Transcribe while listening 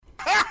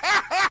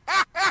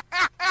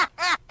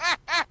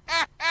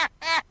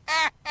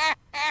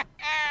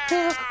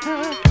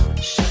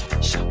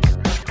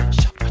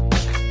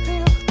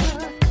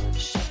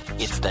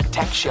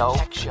show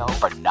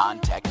for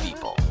non-tech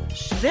people.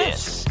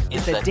 This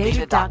is the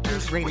Data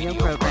Doctors Radio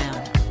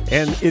program.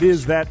 And it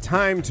is that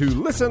time to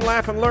listen,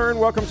 laugh, and learn.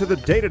 Welcome to the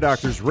Data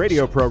Doctors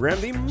Radio program,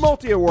 the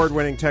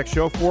multi-award-winning tech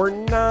show for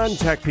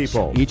non-tech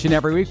people. Each and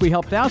every week, we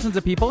help thousands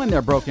of people in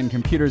their broken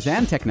computers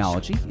and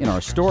technology in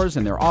our stores,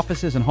 in their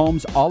offices, and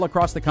homes all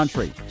across the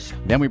country.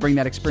 Then we bring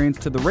that experience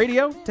to the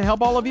radio to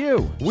help all of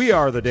you. We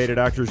are the Data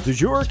Doctors du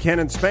jour, Ken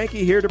and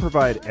Spanky, here to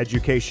provide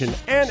education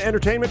and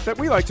entertainment that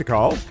we like to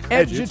call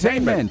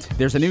edutainment.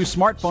 There's a new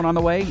smartphone on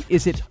the way.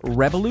 Is it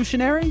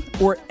revolutionary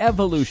or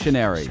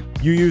evolutionary?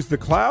 You use the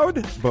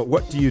cloud, but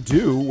what do you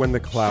do when the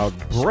cloud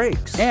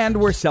breaks? And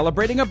we're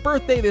celebrating a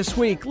birthday this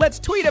week. Let's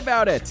tweet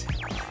about it.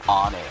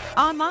 On air.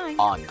 Online.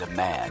 On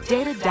demand.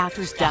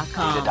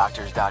 DataDoctors.com.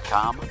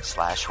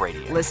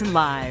 DataDoctors.com/radio. Listen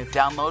live.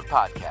 Download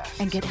podcasts.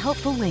 And get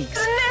helpful links.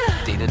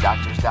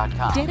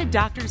 DataDoctors.com.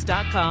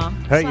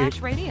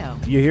 DataDoctors.com/radio.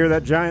 You hear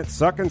that giant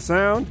sucking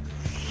sound?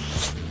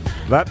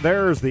 That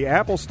there's the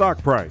Apple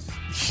stock price.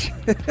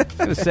 I was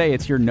going to say,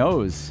 it's your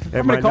nose.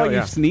 I'm going to call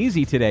you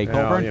sneezy today,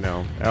 Colburn. You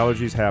know,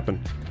 allergies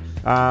happen.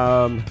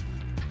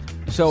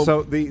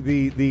 So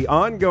the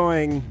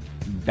ongoing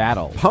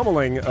battle,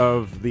 pummeling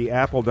of the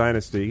Apple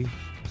dynasty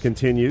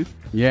continued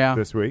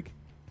this week.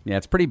 Yeah,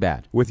 it's pretty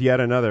bad. With yet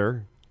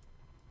another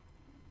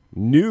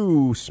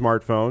new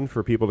smartphone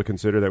for people to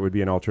consider that would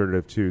be an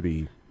alternative to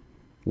the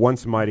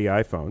once mighty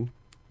iPhone.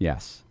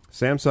 Yes.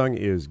 Samsung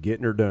is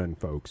getting her done,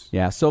 folks.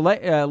 Yeah, so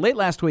late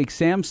last week,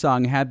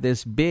 Samsung had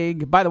this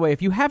big... By the way,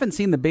 if you haven't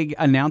seen the big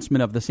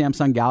announcement of the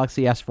Samsung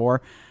Galaxy S4...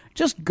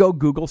 just go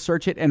Google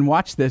search it and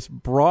watch this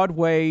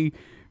Broadway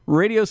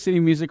Radio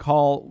City Music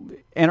Hall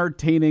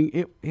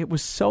entertaining. It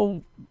was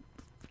so...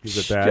 Is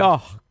it bad?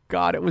 Oh,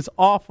 God, it was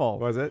awful.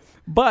 Was it?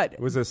 But... It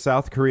was a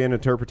South Korean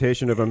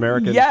interpretation of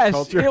American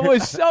culture. Yes, it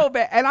was so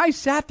bad. And I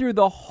sat through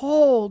the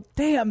whole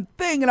damn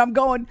thing, and I'm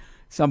going...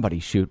 Somebody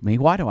shoot me.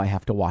 Why do I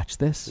have to watch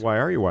this? Why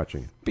are you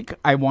watching? Because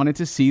I wanted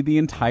to see the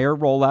entire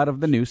rollout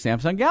of the new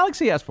Samsung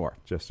Galaxy S4.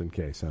 Just in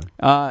case,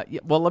 huh?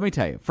 Well, let me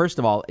tell you. First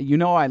of all, you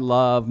know I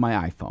love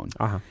my iPhone.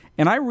 Uh-huh.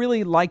 And I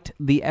really liked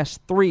the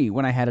S3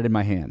 when I had it in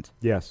my hand.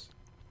 Yes.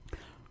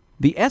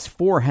 The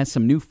S4 has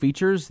some new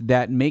features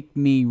that make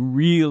me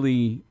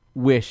really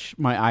wish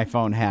my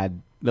iPhone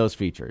had those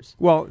features.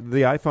 Well,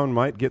 the iPhone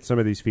might get some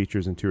of these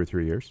features in 2 or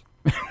 3 years.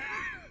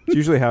 It's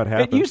usually how it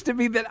happens. It used to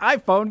be that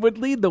iPhone would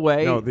lead the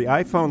way. No, the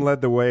iPhone led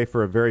the way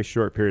for a very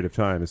short period of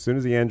time. As soon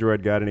as the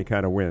Android got any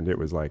kind of wind, it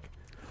was like,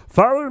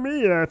 follow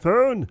me,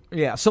 iPhone.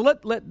 Yeah, so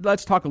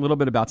let's talk a little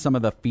bit about some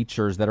of the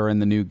features that are in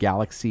the new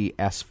Galaxy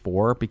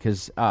S4,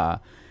 because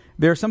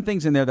there are some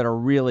things in there that are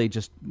really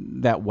just,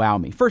 that wow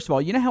me. First of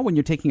all, you know how when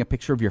you're taking a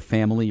picture of your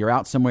family, you're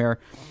out somewhere,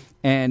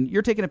 and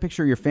you're taking a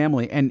picture of your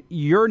family, and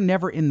you're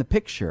never in the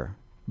picture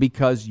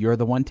because you're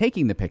the one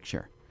taking the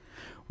picture.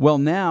 Well,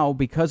 now,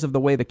 because of the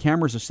way the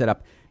cameras are set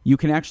up, you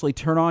can actually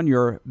turn on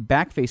your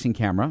back-facing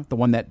camera, the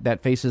one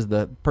that faces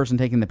the person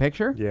taking the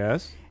picture.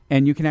 Yes.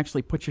 And you can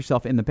actually put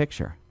yourself in the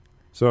picture.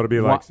 So it'll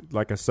be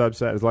like a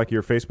subset. It's like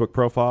your Facebook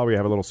profile where you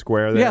have a little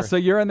square there. Yeah, so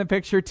you're in the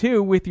picture,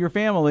 too, with your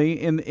family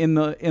in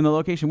the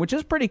location, which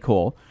is pretty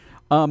cool.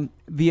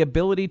 The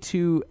ability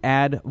to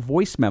add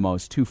voice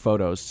memos to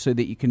photos so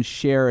that you can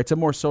share. It's a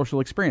more social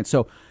experience.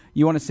 So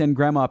you want to send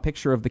Grandma a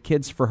picture of the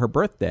kids for her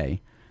birthday.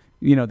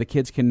 You know, the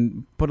kids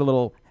can put a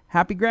little,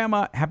 happy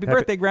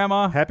birthday,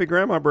 Grandma. Happy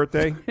Grandma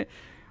birthday.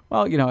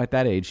 Well, you know, at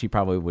that age, she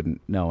probably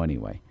wouldn't know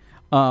anyway.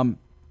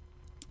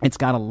 It's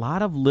got a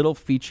lot of little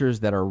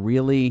features that are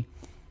really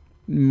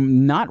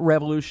not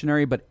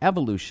revolutionary, but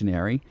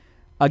evolutionary.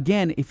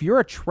 Again, if you're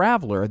a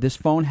traveler, this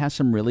phone has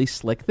some really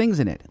slick things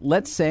in it.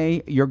 Let's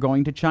say you're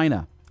going to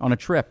China on a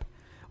trip,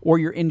 or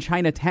you're in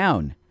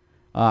Chinatown.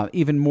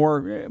 Even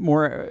more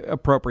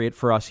appropriate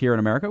for us here in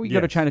America. We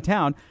go to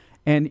Chinatown.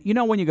 And, you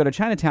know, when you go to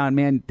Chinatown,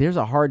 man, there's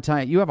a hard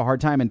time. You have a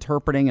hard time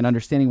interpreting and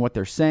understanding what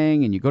they're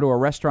saying, and you go to a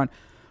restaurant.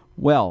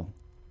 Well,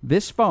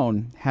 this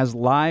phone has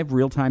live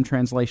real-time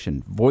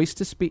translation, voice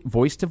to speak,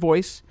 voice to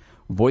voice,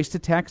 voice to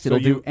text. It'll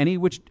do any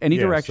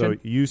direction. So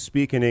you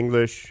speak in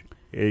English,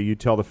 you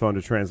tell the phone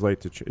to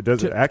translate to. It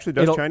actually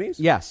does Chinese?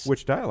 Yes.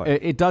 Which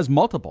dialect? It does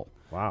multiple.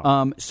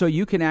 Wow. So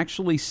you can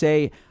actually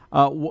say,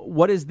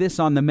 what is this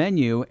on the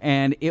menu,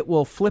 and it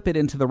will flip it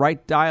into the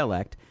right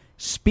dialect.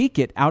 Speak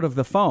it out of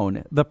the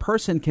phone. The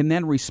person can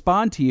then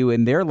respond to you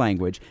in their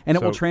language, and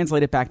it will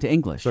translate it back to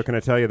English. So can I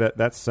tell you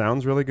that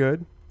sounds really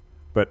good,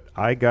 but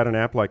I got an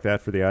app like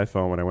that for the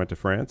iPhone when I went to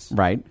France.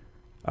 Right.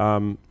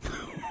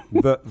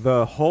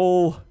 The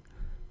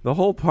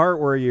whole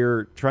part where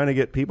you're trying to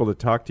get people to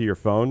talk to your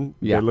phone,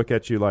 they look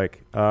at you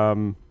like, I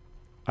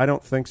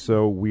don't think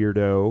so,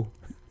 weirdo.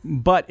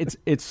 But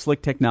it's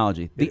slick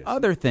technology. The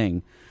other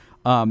thing,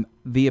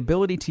 the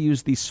ability to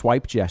use these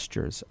swipe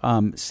gestures.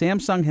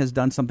 Samsung has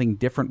done something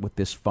different with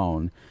this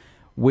phone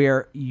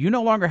where you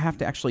no longer have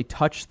to actually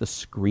touch the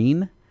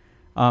screen.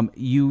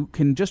 You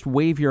can just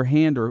wave your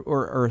hand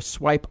or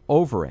swipe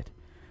over it.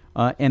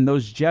 And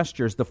those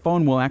gestures, the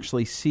phone will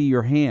actually see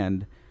your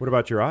hand. What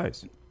about your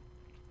eyes?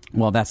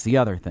 Well, that's the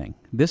other thing.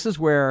 This is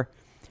where,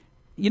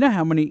 you know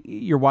how many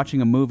you're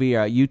watching a movie,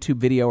 a YouTube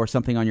video or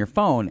something on your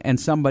phone, and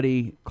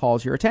somebody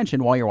calls your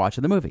attention while you're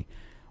watching the movie.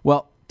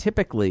 Well,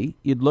 typically,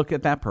 you'd look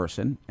at that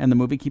person, and the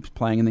movie keeps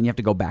playing, and then you have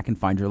to go back and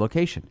find your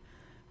location.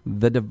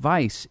 The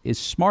device is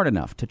smart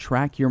enough to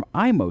track your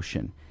eye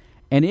motion,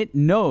 and it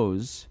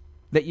knows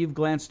that you've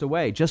glanced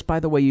away just by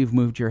the way you've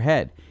moved your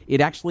head.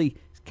 It actually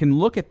can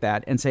look at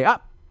that and say,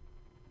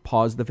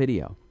 pause the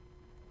video.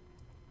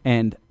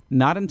 And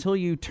not until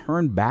you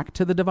turn back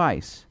to the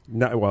device.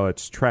 No, well,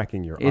 it's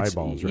tracking your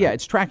eyeballs, right? Yeah,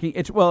 it's tracking.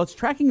 It's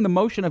tracking the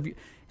motion of you.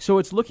 So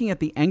it's looking at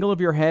the angle of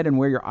your head and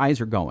where your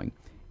eyes are going.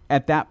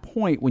 At that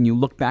point, when you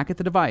look back at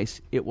the device,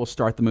 it will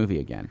start the movie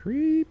again.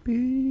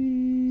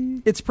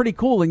 Creepy. It's pretty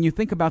cool, and you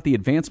think about the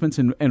advancements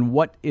and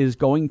what is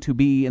going to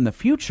be in the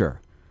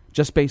future,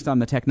 just based on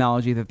the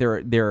technology that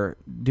they're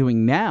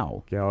doing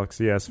now.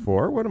 Galaxy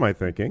S4. What am I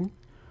thinking?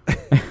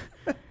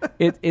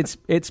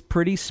 It's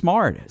pretty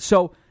smart.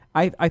 So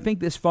I think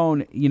this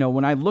phone,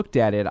 when I looked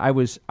at it, I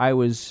was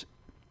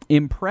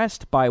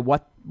impressed by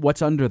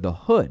what's under the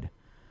hood.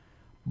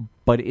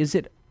 But is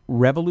it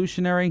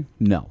revolutionary?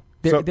 No.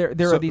 There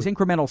are these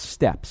incremental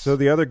steps. So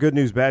the other good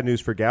news, bad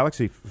news for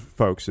Galaxy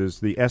folks is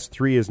the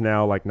S3 is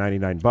now like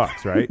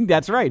 $99, right?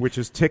 That's right. Which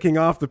is ticking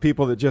off the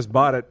people that just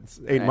bought it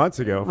 8 months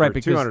ago for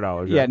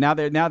 $200. Yeah, now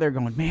they're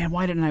going, man,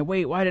 why didn't I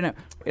wait? Why didn't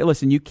I? Hey,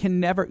 listen, you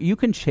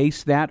can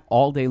chase that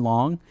all day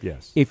long.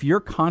 Yes. If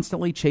you're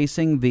constantly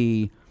chasing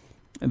the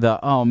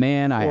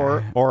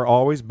or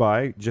always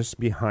buy just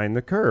behind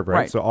the curve,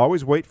 right? So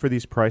always wait for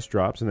these price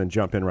drops and then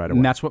jump in right away.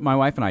 And that's what my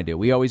wife and I do.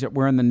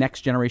 We're in the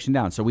next generation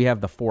down. So we have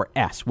the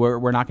 4S.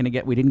 We're not going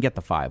to we didn't get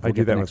the 5. I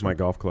do that with my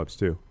golf clubs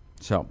too.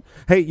 So,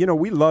 hey,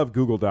 we love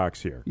Google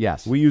Docs here.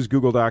 Yes. We use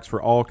Google Docs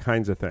for all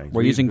kinds of things.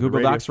 We're using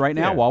Google Docs right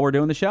now while we're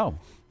doing the show.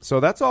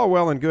 So that's all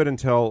well and good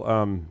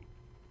until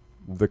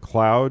the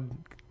cloud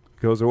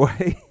goes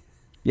away.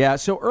 Yeah,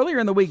 so earlier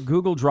in the week,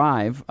 Google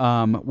Drive,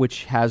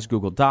 which has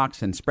Google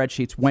Docs and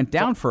spreadsheets, went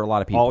down for a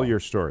lot of people. All your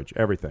storage,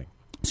 everything.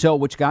 So,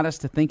 which got us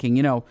to thinking,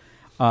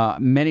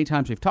 many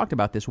times we've talked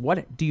about this.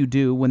 What do you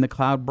do when the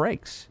cloud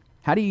breaks?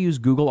 How do you use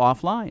Google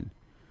offline?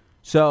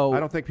 So I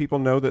don't think people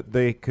know that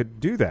they could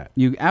do that.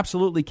 You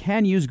absolutely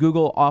can use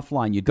Google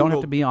offline. You don't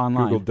have to be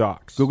online. Google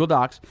Docs. Google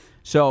Docs.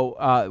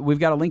 So we've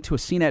got a link to a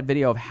CNET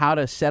video of how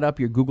to set up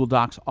your Google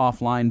Docs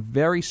offline.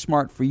 Very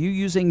smart for you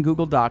using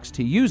Google Docs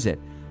to use it.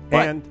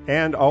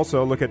 And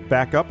also look at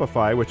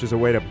Backupify, which is a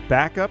way to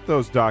back up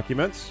those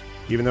documents,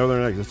 even though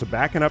they're not just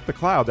backing up the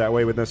cloud. That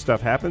way, when this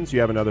stuff happens, you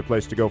have another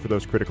place to go for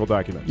those critical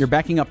documents. You're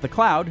backing up the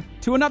cloud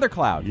to another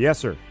cloud. Yes,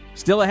 sir.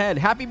 Still ahead.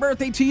 Happy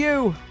birthday to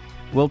you.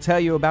 We'll tell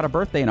you about a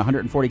birthday in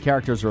 140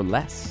 characters or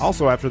less.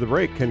 Also, after the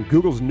break, can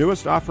Google's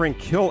newest offering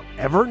kill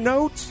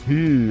Evernote?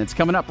 It's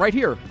coming up right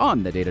here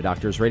on the Data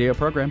Doctors radio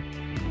program.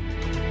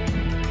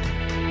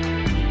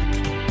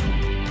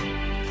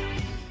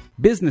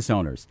 Business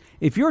owners,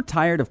 if you're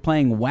tired of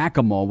playing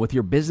whack-a-mole with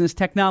your business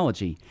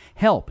technology,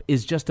 help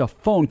is just a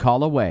phone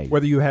call away.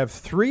 Whether you have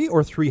 3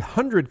 or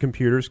 300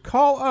 computers,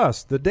 call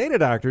us, the Data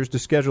Doctors, to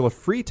schedule a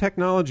free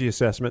technology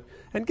assessment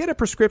and get a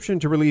prescription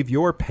to relieve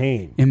your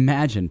pain.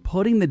 Imagine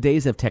putting the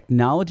days of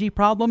technology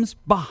problems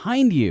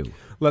behind you.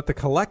 Let the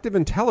collective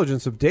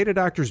intelligence of Data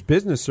Doctors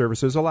Business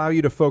Services allow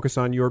you to focus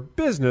on your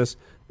business,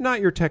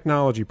 not your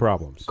technology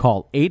problems.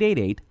 Call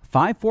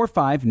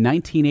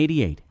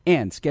 888-545-1988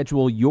 and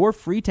schedule your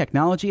free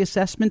technology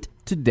assessment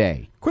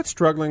today. Quit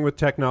struggling with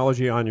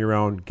technology on your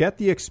own. Get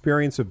the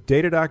experience of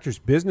Data Doctors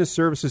Business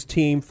Services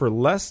team for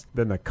less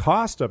than the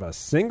cost of a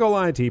single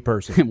IT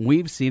person.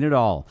 We've seen it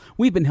all.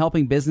 We've been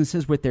helping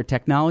businesses with their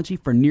technology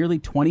for nearly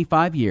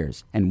 25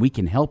 years, and we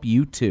can help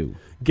you too.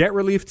 Get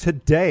relief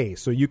today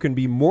so you can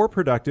be more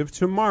productive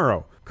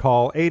tomorrow.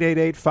 Call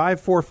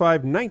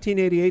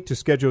 888-545-1988 to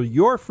schedule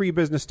your free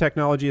business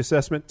technology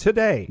assessment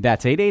today.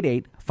 That's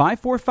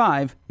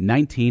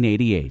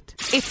 888-545-1988.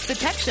 It's the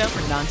tech show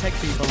for non-tech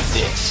people.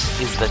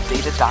 This is the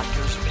Data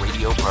Doctors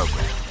radio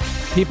program.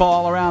 People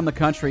all around the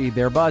country,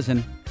 they're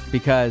buzzing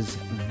because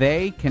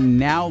they can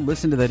now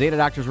listen to the Data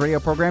Doctors radio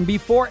program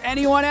before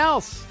anyone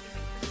else.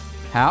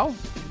 How?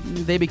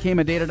 They became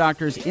a Data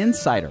Doctors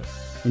insider,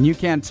 and you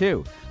can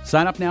too.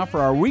 Sign up now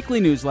for our weekly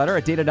newsletter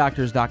at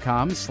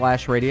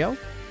datadoctors.com/radio.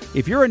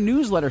 If you're a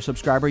newsletter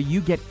subscriber, you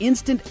get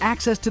instant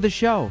access to the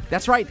show.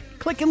 That's right.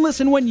 Click and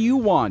listen when you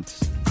want.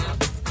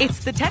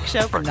 It's the tech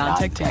show for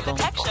non-tech people.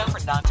 Tech show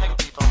for non-tech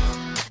people.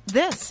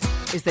 This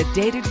is the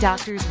Data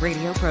Doctors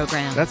radio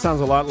program. That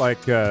sounds a lot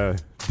like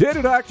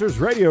Data Doctors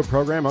radio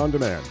program on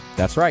demand.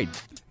 That's right.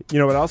 You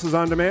know what else is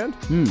on demand?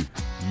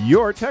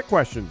 Your tech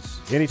questions.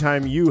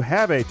 Anytime you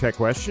have a tech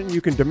question,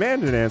 you can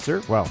demand an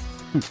answer. Well,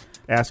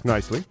 ask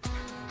nicely.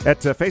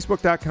 At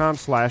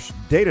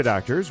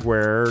facebook.com/datadoctors,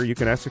 where you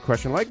can ask a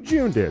question like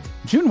June did.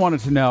 June wanted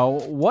to know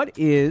what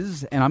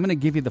is, and I'm going to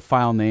give you the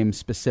file name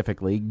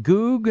specifically,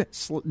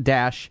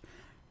 goog-fish,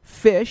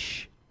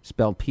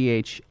 spelled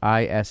Phish,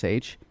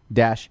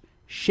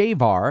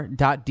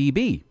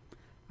 -shavar.db.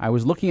 I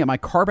was looking at my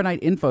Carbonite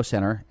Info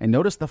Center and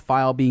noticed the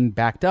file being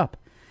backed up.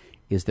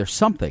 Is there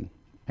something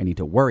I need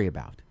to worry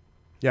about?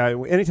 Yeah,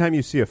 anytime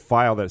you see a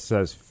file that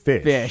says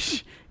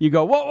fish, You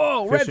go,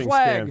 whoa, red fishing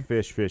flag.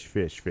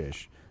 scam,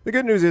 fish. The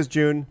good news is,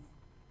 June,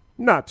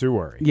 not to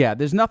worry. Yeah,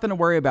 there's nothing to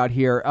worry about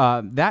here.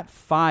 That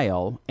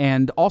file,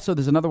 and also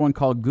there's another one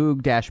called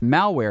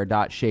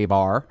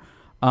goog-malware.shavar,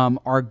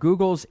 are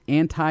Google's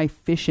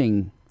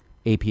anti-phishing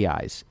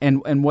APIs.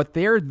 And what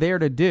they're there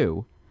to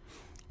do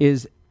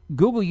is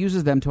Google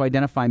uses them to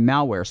identify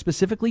malware,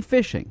 specifically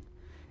phishing.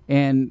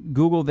 And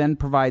Google then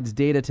provides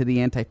data to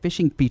the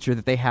anti-phishing feature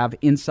that they have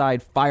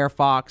inside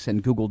Firefox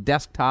and Google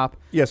Desktop.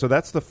 Yeah, so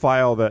that's the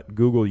file that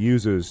Google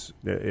uses,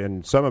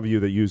 and some of you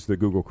that use the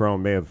Google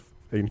Chrome may have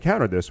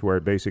encountered this, where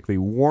it basically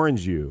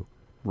warns you,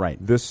 Right.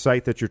 this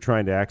site that you're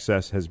trying to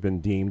access has been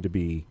deemed to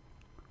be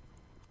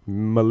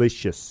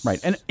malicious.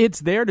 Right. And it's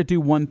there to do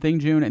one thing,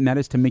 June, and that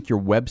is to make your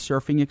web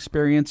surfing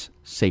experience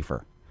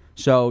safer.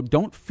 So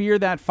don't fear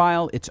that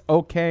file. It's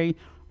okay.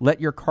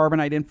 Let your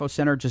Carbonite Info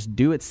Center just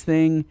do its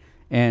thing,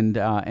 and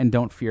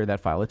don't fear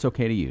that file. It's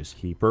okay to use.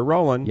 Keep her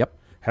rolling. Yep.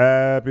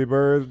 Happy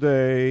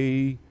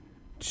birthday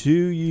to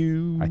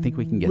you. I think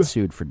we can get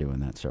sued for doing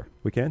that, sir.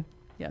 We can?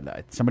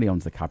 Yeah, somebody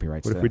owns the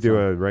copyrights. What to if we that do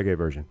song. a reggae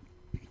version?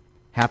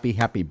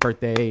 Happy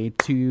birthday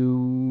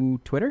to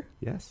Twitter?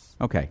 Yes.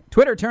 Okay.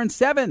 Twitter turned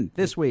 7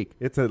 this week.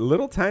 It's a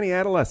little tiny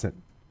adolescent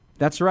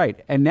That's right.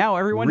 And now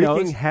everyone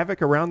wreaking knows.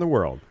 havoc around the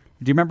world.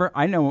 Do you remember?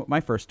 I know what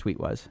my first tweet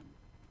was.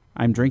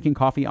 I'm drinking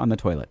coffee on the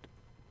toilet.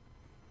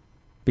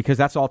 Because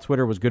that's all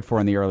Twitter was good for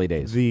in the early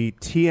days. The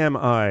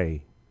TMI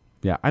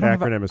Yeah, I don't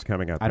acronym is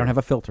coming up. I don't have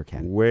a filter,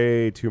 Ken.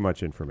 Way too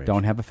much information.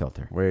 Don't have a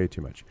filter. Way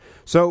too much.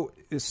 So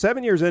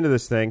 7 years into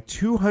this thing,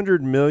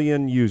 200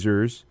 million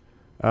users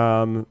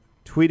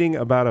tweeting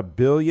about 1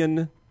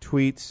 billion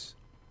tweets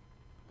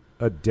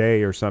a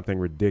day or something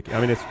ridiculous.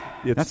 I mean, it's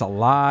That's a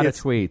lot of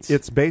tweets.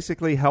 It's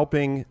basically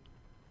helping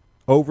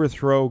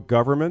overthrow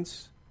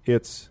governments.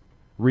 It's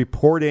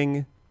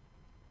reporting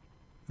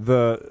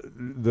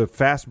the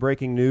fast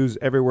breaking news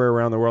everywhere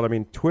around the world. I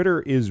mean,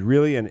 Twitter is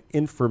really an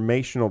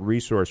informational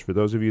resource for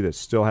those of you that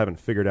still haven't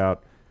figured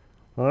out.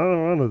 I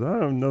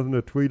have nothing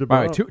to tweet about.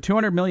 All right,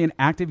 200 million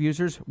active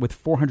users with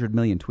 400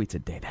 million tweets a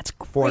day. That's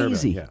 400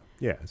 crazy. million,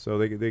 yeah. So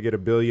they get a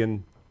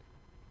billion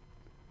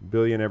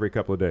every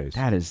couple of days.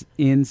 That is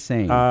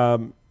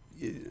insane.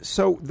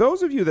 So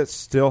those of you that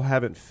still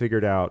haven't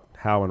figured out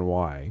how and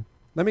why,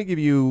 let me give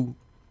you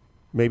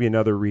maybe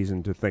another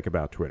reason to think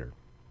about Twitter.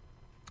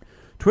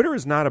 Twitter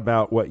is not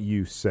about what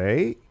you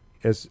say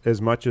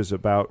as much as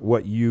about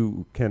what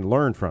you can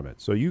learn from it.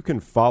 So you can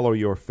follow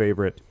your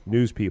favorite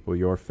news people,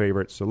 your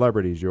favorite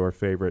celebrities, your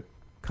favorite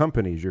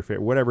companies, your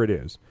favorite whatever it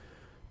is,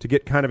 to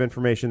get kind of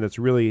information that's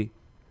really,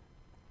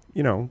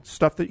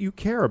 stuff that you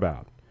care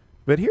about.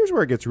 But here's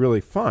where it gets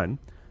really fun.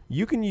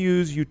 You can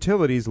use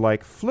utilities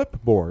like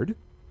Flipboard.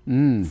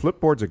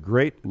 Flipboard's a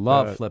great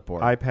Love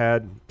Flipboard.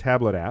 iPad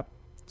tablet app.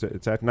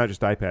 It's not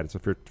just iPad,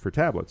 it's for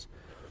tablets.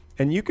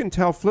 And you can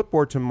tell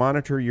Flipboard to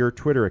monitor your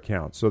Twitter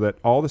account so that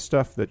all the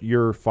stuff that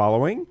you're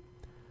following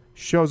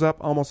shows up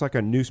almost like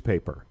a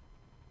newspaper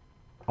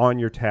on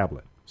your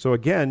tablet. So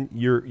again,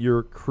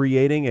 you're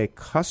creating a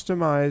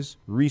customized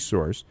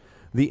resource.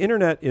 The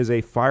internet is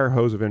a fire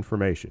hose of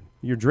information.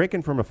 You're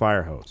drinking from a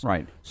fire hose.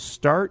 Right.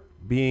 Start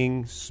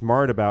being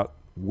smart about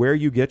where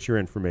you get your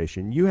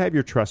information. You have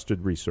your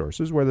trusted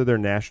resources, whether they're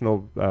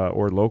national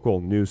or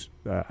local news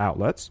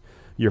outlets,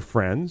 your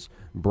friends,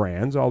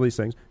 brands, all these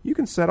things. You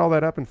can set all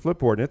that up in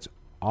Flipboard, and it's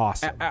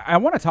awesome. I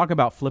want to talk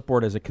about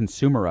Flipboard as a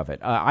consumer of it.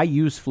 I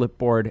use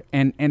Flipboard,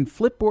 and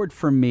Flipboard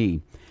for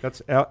me...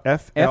 That's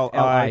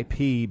Flipboard.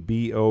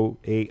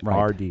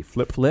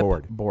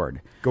 Flipboard. Flipboard.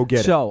 Go get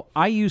it. So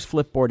I use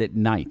Flipboard at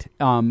night.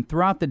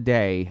 Throughout the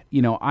day,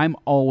 I'm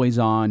always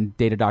on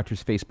Data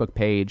Doctor's Facebook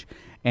page,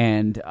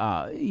 and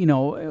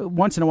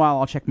once in a while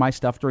I'll check my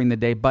stuff during the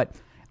day, but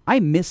I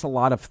miss a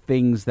lot of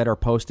things that are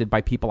posted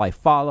by people I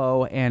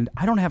follow, and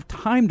I don't have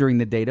time during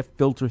the day to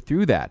filter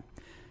through that.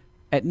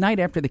 At night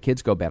after the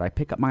kids go to bed, I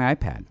pick up my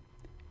iPad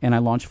and I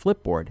launch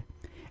Flipboard.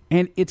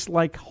 And it's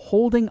like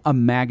holding a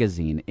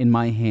magazine in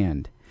my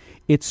hand.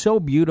 It's so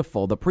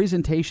beautiful. The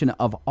presentation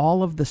of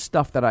all of the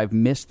stuff that I've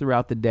missed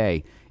throughout the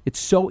day. It's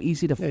so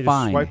easy to You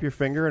find. just swipe your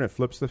finger and it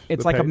flips the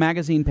It's the like a page.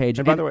 magazine page.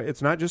 And by the way,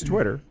 it's not just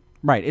Twitter.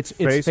 Right. It's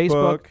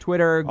Facebook,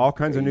 Twitter. All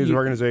kinds of news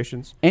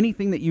organizations.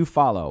 Anything that you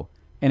follow.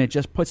 And it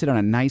just puts it on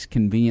a nice,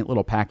 convenient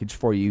little package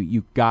for you.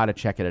 You got to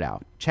check it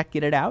out. Check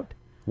it out.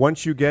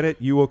 Once you get it,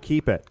 you will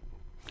keep it.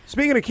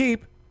 Speaking of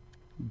keep,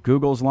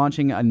 Google's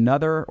launching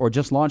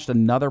just launched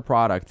another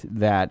product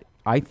that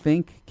I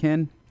think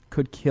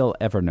could kill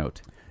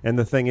Evernote. and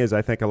the thing is,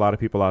 I think a lot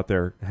of people out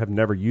there have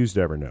never used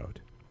Evernote.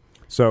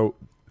 So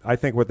I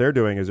think what they're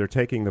doing is they're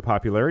taking the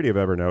popularity of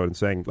Evernote and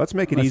saying, let's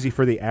make it easy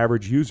for the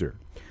average user.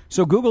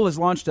 So Google has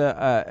launched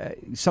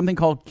something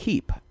called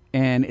Keep,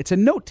 and it's a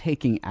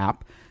note-taking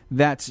app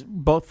that's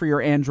both for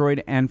your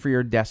Android and for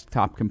your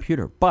desktop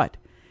computer. But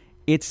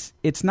it's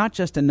not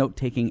just a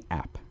note-taking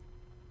app.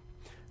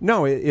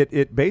 No,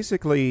 it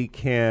basically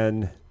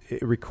can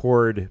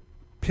record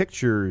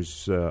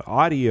pictures,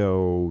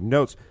 audio,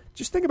 notes.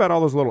 Just think about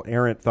all those little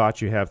errant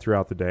thoughts you have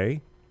throughout the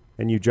day,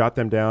 and you jot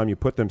them down, you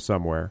put them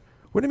somewhere.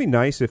 Wouldn't it be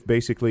nice if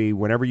basically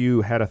whenever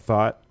you had a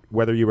thought,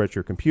 whether you were at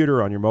your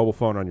computer, on your mobile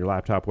phone, on your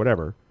laptop,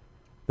 whatever,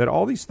 that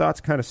all these thoughts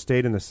kind of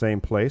stayed in the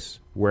same place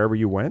wherever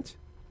you went,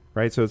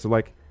 right? So it's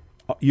like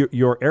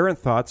your errant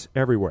thoughts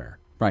everywhere.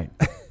 Right.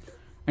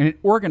 And it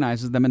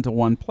organizes them into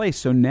one place.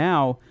 So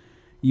now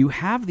you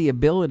have the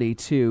ability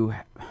to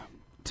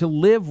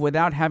live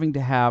without having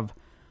to have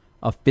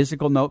a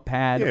physical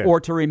notepad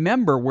or to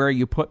remember where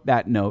you put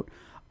that note.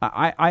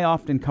 I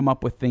often come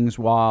up with things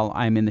while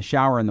I'm in the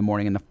shower in the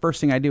morning, and the first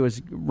thing I do is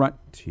run.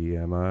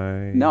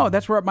 TMI. No,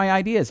 that's where my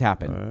ideas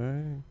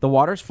happen. The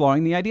water's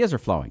flowing, the ideas are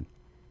flowing.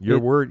 Your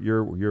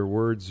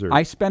words are.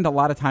 I spend a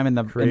lot of time in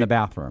the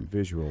bathroom.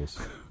 Visuals.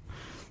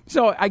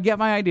 So I get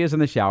my ideas in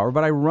the shower,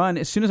 but I run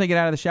as soon as I get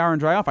out of the shower and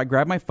dry off. I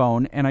grab my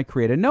phone and I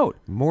create a note.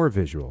 More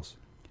visuals.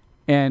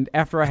 And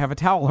after I have a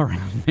towel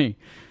around me.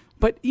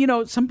 But,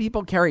 some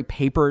people carry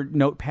paper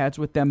notepads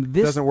with them.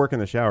 This doesn't work in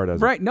the shower,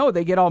 does it? Right. No,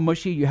 they get all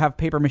mushy. You have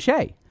paper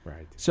mache.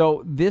 Right.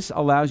 So this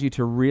allows you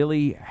to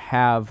really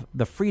have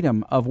the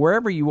freedom of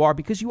wherever you are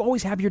because you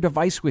always have your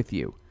device with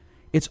you.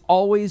 It's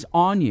always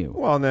on you.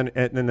 Well, and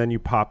then you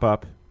pop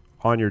up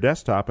on your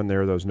desktop, and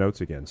there are those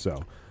notes again.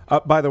 So,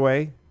 by the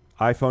way,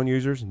 iPhone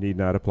users need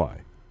not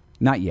apply.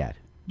 Not yet.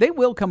 They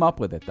will come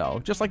up with it,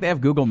 though, just like they have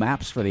Google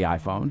Maps for the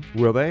iPhone.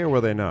 Will they or will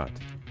they not?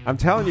 I'm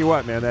telling you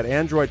what, man, that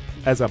Android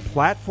as a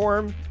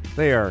platform,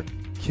 they are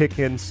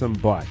kicking some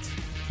butt.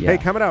 Yeah. Hey,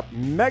 coming up,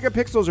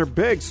 megapixels are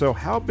big, so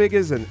how big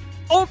is an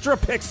ultra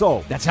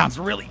pixel? That sounds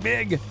really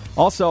big.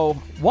 Also,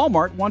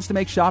 Walmart wants to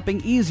make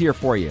shopping easier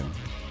for you.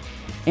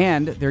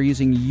 And they're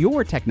using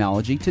your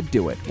technology to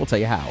do it. We'll tell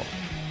you how.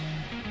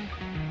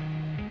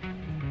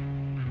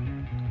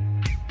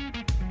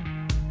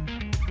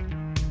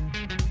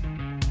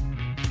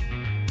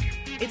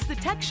 It's the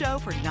tech show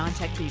for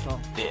non-tech people.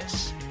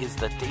 This is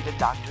the Data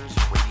Doctors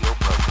radio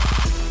program.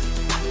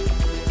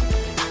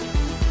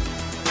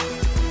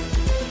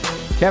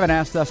 Kevin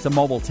asked us a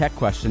mobile tech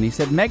question. He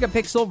said,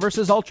 megapixel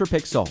versus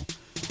ultrapixel.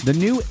 The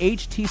new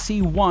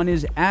HTC One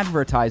is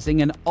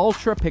advertising an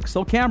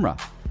ultrapixel camera.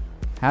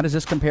 How does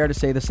this compare to,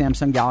 say, the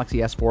Samsung Galaxy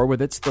S4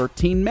 with its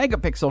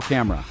 13-megapixel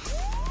camera?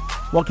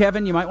 Well,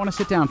 Kevin, you might want to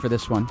sit down for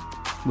this one.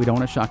 We don't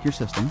want to shock your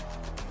system.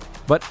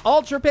 But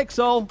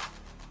ultrapixel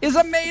is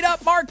a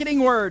made-up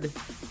marketing word.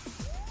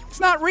 It's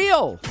not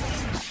real.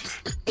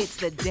 It's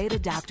the Data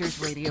Doctors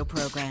radio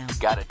program.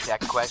 Got a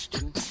tech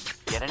question?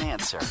 Get an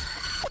answer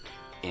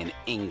in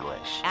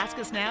English. Ask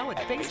us now at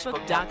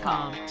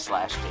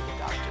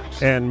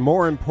facebook.com/DataDoctors. And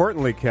more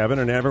importantly, Kevin,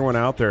 and everyone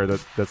out there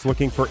that's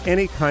looking for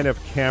any kind of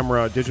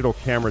digital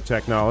camera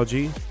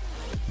technology,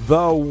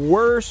 the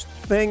worst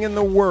thing in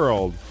the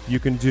world you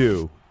can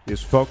do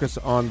is focus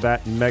on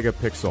that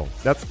megapixel.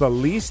 That's the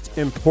least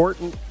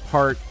important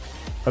part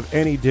of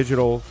any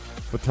digital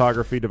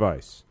photography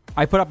device.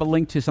 I put up a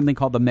link to something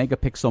called the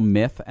Megapixel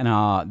Myth, and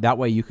that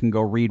way you can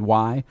go read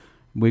why.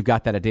 We've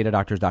got that at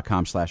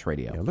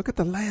datadoctors.com/radio. Yeah, look at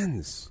the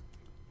lens.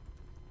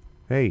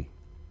 Hey,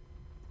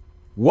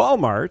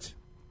 Walmart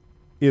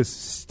is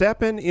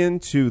stepping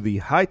into the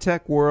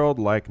high-tech world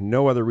like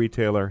no other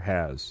retailer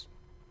has.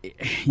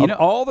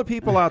 All the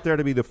people out there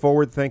to be the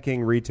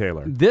forward-thinking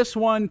retailer. This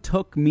one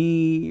took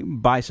me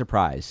by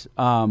surprise.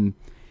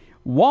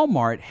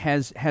 Walmart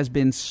has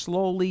been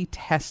slowly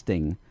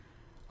testing.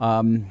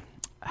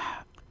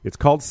 It's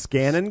called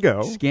Scan and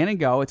Go. Scan and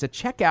Go. It's a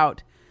checkout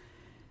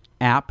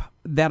app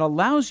that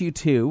allows you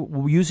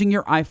to, using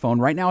your iPhone.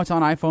 Right now it's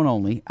on iPhone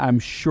only. I'm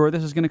sure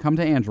this is going to come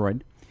to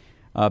Android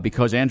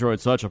because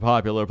Android's such a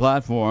popular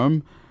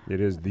platform. It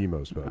is the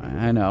most popular.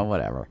 I know,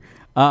 whatever.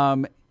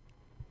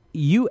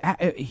 You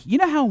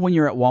know how when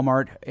you're at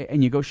Walmart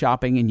and you go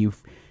shopping and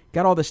you've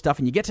got all this stuff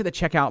and you get to the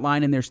checkout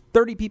line and there's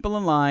 30 people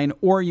in line,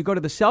 or you go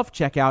to the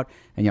self-checkout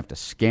and you have to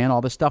scan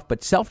all this stuff,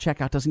 but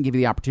self-checkout doesn't give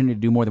you the opportunity to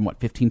do more than,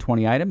 15,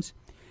 20 items?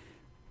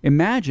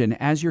 Imagine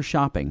as you're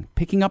shopping,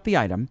 picking up the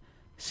item,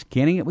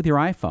 scanning it with your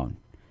iPhone,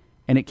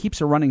 and it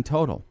keeps a running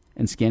total,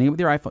 and scanning it with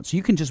your iPhone. So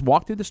you can just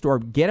walk through the store,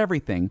 get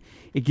everything.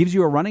 It gives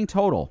you a running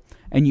total,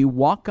 and you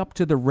walk up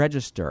to the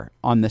register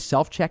on the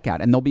self-checkout,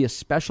 and there'll be a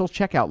special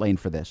checkout lane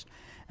for this,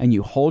 and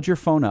you hold your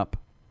phone up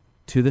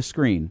to the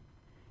screen,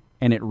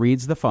 and it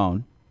reads the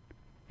phone,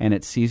 and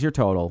it sees your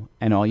total,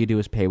 and all you do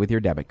is pay with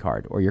your debit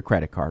card or your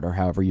credit card or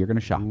however you're going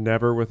to shop.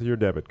 Never with your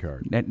debit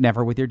card.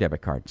 Never with your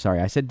debit card. Sorry,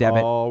 I said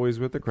debit. Always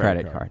with the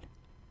credit card.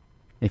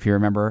 If you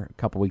remember, a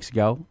couple weeks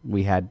ago,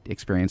 we had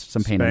experienced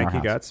some pain in our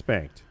house. Spanky got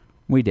spanked.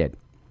 We did.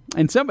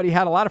 And somebody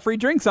had a lot of free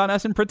drinks on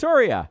us in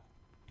Pretoria.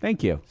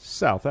 Thank you.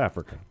 South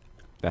Africa.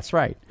 That's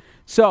right.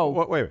 So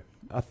wait.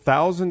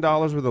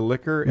 $1,000 worth of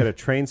liquor at a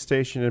train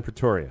station in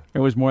Pretoria. It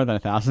was more than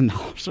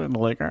 $1,000 worth of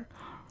liquor.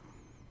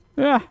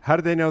 Yeah. How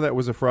did they know that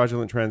was a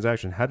fraudulent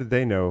transaction? How did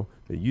they know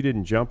that you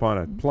didn't jump on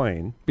a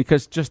plane?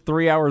 Because just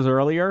 3 hours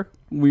earlier,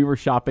 we were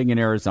shopping in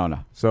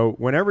Arizona. So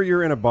whenever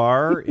you're in a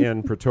bar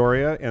in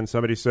Pretoria and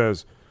somebody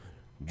says,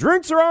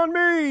 "Drinks are on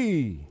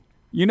me,"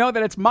 you know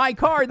that it's my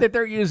card that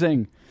they're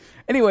using.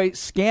 Anyway,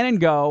 Scan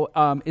and Go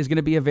is going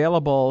to be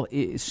available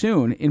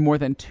soon in more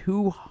than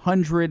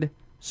 200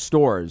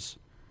 stores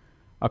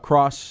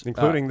across,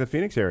 including the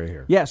Phoenix area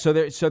here. Yeah, so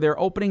they're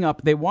opening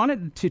up. They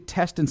wanted to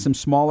test in some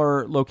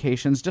smaller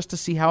locations just to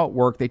see how it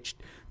worked.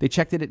 They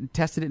tested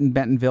it in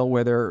Bentonville,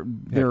 where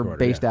they're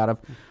based out of.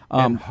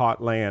 And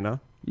Hotlanta.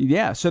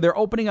 Yeah, so they're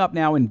opening up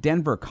now in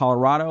Denver,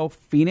 Colorado,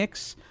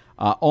 Phoenix,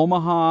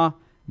 Omaha,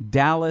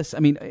 Dallas. I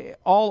mean,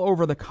 all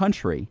over the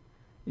country.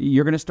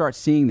 You're going to start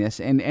seeing this,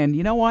 and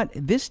you know what?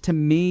 This to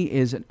me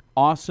is an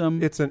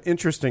awesome. It's an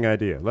interesting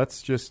idea.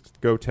 Let's just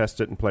go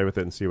test it and play with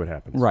it and see what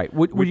happens. Right?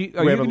 Are you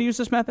going to use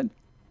this method?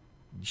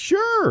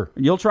 Sure.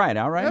 You'll try it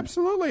out, right?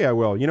 Absolutely, I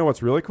will. You know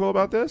what's really cool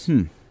about this?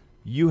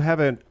 You have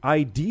an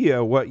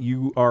idea what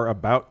you are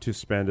about to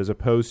spend, as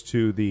opposed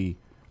to the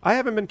I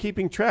haven't been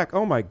keeping track.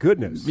 Oh my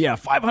goodness! Yeah,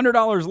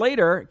 $500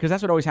 later, because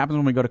that's what always happens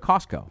when we go to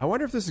Costco. I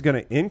wonder if this is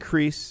going to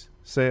increase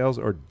sales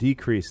or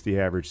decrease the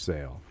average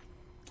sale.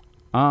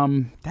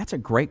 That's a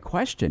great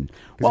question.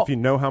 Because if you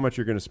know how much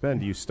you're going to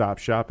spend, you stop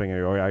shopping and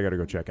you go, I got to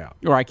go check out.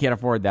 Or I can't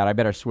afford that. I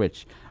better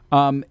switch.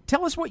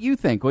 Tell us what you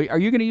think. Are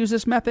you going to use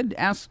this method?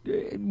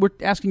 We're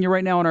asking you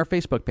right now on our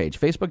Facebook page,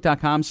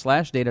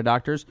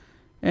 facebook.com/datadoctors.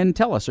 And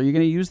tell us, are you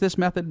going to use this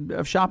method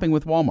of shopping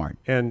with Walmart?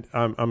 And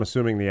I'm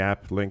assuming the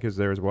app link is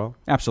there as well?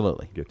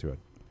 Absolutely. Get to it.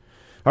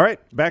 All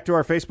right, back to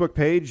our Facebook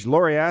page.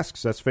 Lori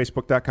asks, that's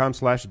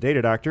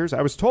facebook.com/datadoctors.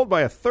 I was told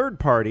by a third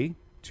party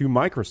to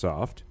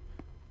Microsoft,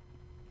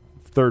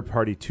 that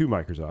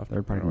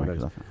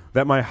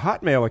my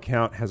Hotmail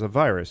account has a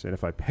virus, and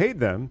if I paid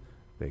them,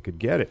 they could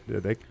get it.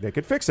 They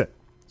could fix it.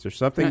 Is there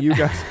something you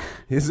guys?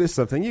 Is this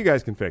something you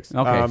guys can fix?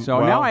 Okay,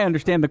 now I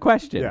understand the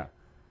question. Yeah.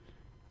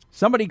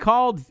 Somebody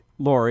called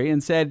Lori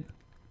and said,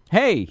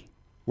 "Hey,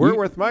 we're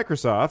with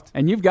Microsoft,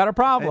 and you've got a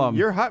problem. And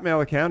your Hotmail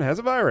account has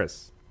a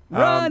virus."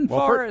 Run,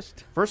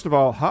 Forrest! First of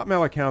all,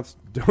 Hotmail accounts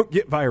don't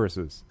get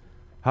viruses.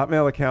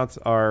 Hotmail accounts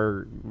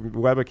are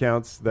web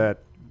accounts that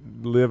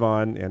live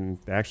on, and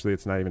actually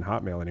it's not even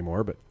Hotmail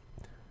anymore, but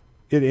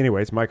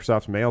anyway, it's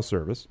Microsoft's mail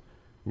service,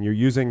 and you're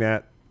using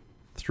that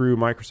through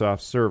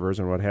Microsoft servers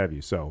and what have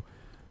you. So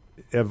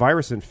a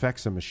virus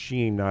infects a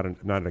machine, not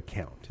an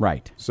account.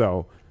 Right.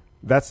 So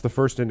that's the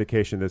first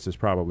indication this is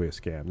probably a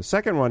scam. The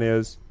second one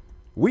is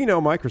we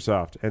know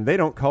Microsoft, and they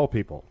don't call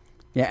people.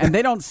 Yeah, and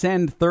they don't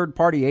send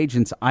third-party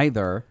agents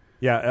either.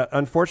 Yeah,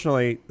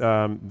 unfortunately,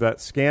 that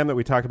scam that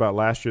we talked about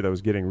last year that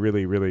was getting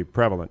really, really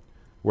prevalent,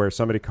 where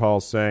somebody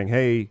calls saying,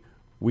 hey,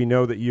 we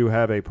know that you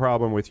have a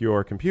problem with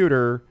your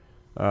computer.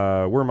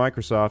 We're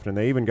Microsoft, and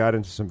they even got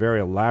into some very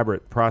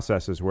elaborate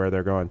processes where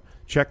they're going,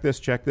 check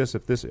this,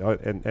 if this,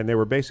 and they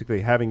were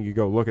basically having you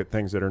go look at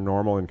things that are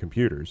normal in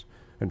computers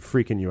and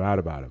freaking you out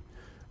about them,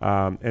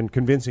 and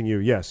convincing you,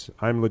 yes,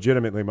 I'm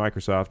legitimately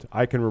Microsoft.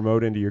 I can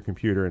remote into your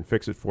computer and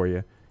fix it for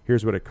you.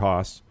 Here's what it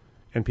costs.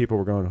 And people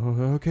were going,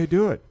 oh, okay,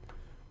 do it.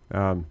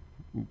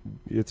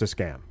 It's a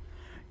scam.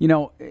 You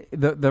know,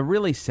 the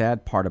really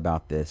sad part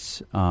about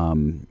this,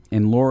 and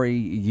Lori,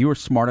 you were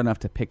smart enough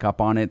to pick up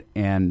on it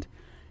and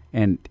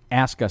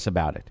ask us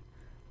about it.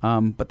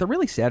 But the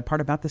really sad part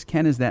about this,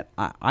 Ken, is that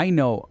I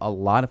know a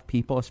lot of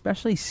people,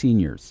 especially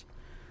seniors,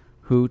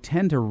 who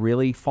tend to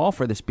really fall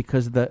for this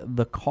because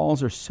the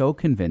calls are so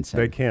convincing.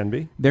 They can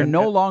be. They're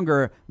no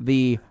longer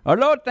the,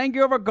 hello, thank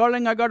you for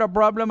calling, I got a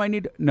problem, I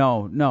need...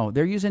 No.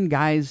 They're using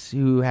guys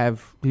who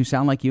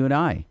sound like you and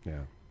I. Yeah.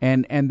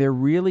 And they're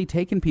really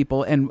taking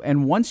people,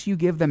 and once you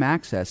give them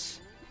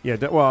access... Yeah,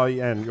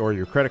 or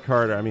your credit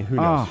card, I mean, who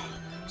knows?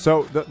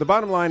 So the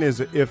bottom line is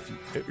if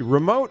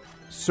remote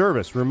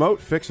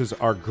fixes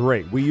are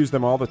great. We use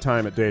them all the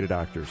time at Data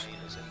Doctors.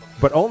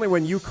 But only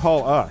when you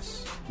call us.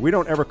 We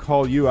don't ever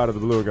call you out of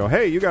the blue and go,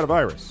 hey, you got a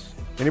virus.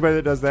 Anybody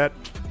that does that,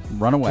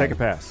 run away. Take a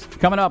pass.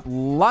 Coming up,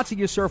 lots of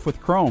you surf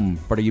with Chrome,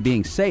 but are you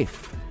being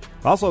safe?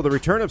 Also, the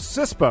return of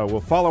CISPA.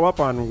 We'll follow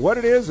up on what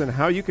it is and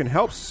how you can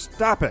help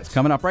stop it.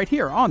 Coming up right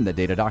here on the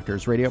Data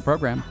Doctors radio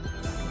program.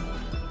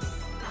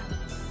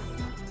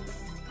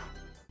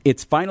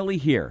 It's finally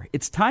here.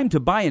 It's time to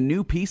buy a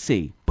new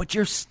PC, but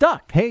you're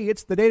stuck. Hey,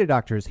 it's the Data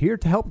Doctors here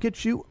to help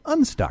get you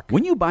unstuck.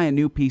 When you buy a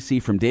new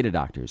PC from Data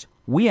Doctors,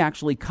 we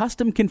actually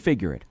custom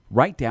configure it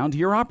right down to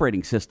your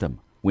operating system,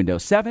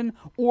 Windows 7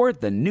 or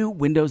the new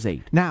Windows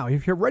 8. Now,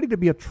 if you're ready to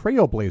be a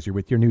trailblazer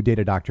with your new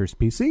Data Doctors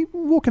PC,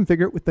 we'll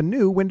configure it with the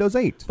new Windows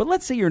 8. But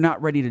let's say you're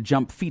not ready to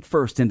jump feet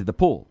first into the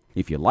pool.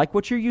 If you like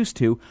what you're used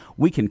to,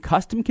 we can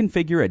custom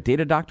configure a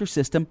Data Doctor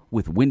system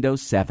with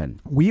Windows 7.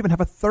 We even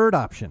have a third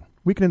option.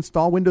 We can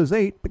install Windows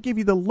 8, but give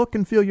you the look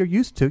and feel you're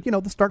used to,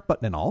 the start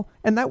button and all,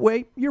 and that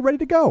way you're ready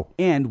to go.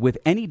 And with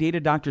any Data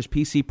Doctors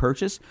PC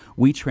purchase,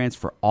 we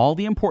transfer all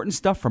the important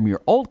stuff from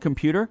your old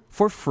computer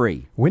for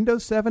free.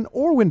 Windows 7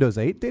 or Windows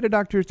 8, Data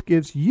Doctors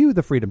gives you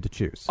the freedom to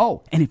choose.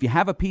 Oh, and if you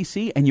have a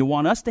PC and you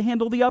want us to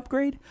handle the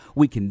upgrade,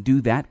 we can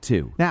do that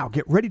too. Now,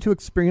 get ready to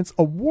experience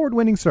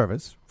award-winning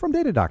service from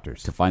Data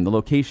Doctors. To find the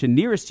location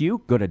nearest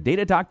you, go to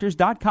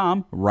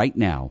datadoctors.com right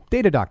now.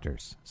 Data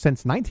Doctors.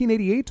 Since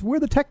 1988, we're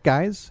the tech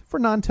guys for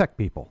non-tech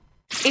people.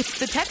 It's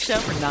the tech show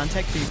for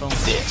non-tech people.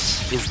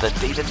 This is the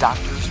Data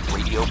Doctors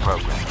radio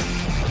program.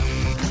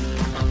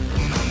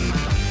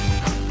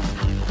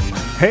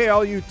 Hey,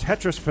 all you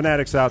Tetris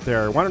fanatics out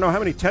there. Want to know how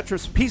many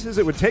Tetris pieces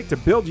it would take to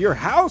build your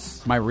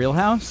house? My real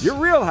house? Your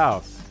real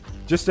house.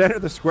 Just enter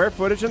the square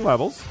footage and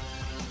levels,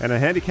 and a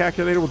handy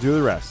calculator will do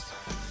the rest.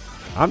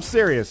 I'm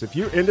serious. If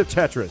you're into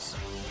Tetris,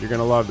 you're going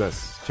to love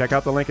this. Check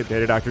out the link at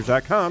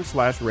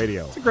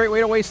datadoctors.com/radio. It's a great way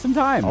to waste some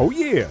time. Oh,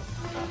 yeah.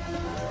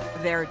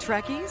 They're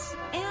Trekkies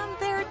and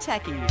they're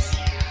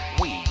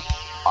Techies. We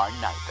are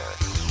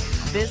neither.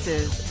 This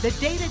is the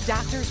Data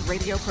Doctors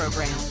Radio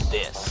Program.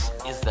 This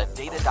is the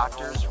Data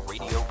Doctors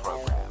Radio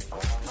Program.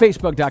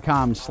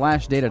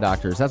 Facebook.com/Data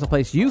Doctors. That's a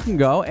place you can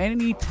go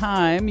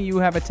anytime you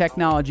have a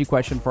technology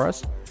question for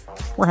us.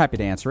 We're happy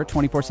to answer it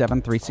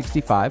 24/7,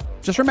 365.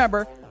 Just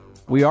remember,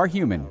 we are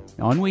human.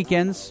 On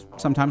weekends,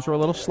 sometimes we're a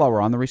little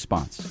slower on the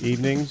response.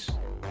 Evenings.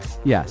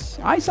 Yes.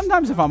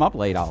 Sometimes if I'm up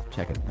late, I'll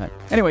check it.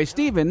 Anyway,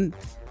 Stephen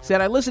said,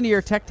 I listen to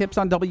your tech tips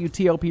on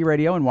WTOP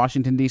Radio in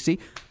Washington, D.C.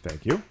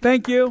 Thank you.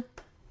 Thank you.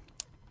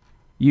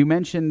 You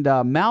mentioned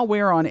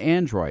malware on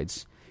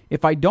Androids.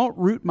 If I don't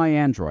root my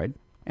Android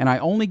and I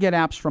only get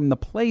apps from the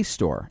Play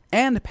Store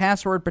and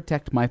password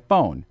protect my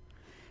phone,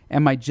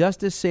 am I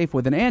just as safe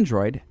with an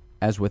Android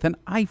as with an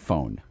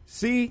iPhone?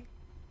 See?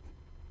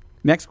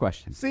 Next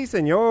question. Si,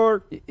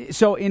 senor.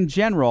 So in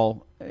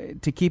general,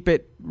 to keep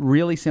it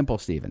really simple,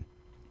 Stephen,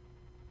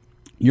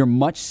 you're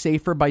much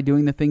safer by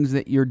doing the things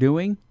that you're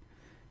doing.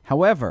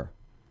 However,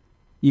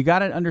 you got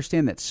to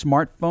understand that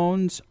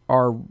smartphones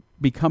are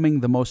becoming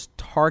the most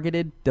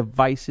targeted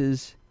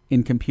devices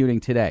in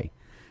computing today.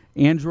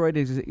 Android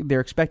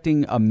they're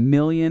expecting 1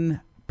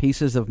 million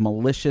pieces of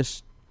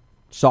malicious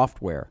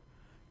software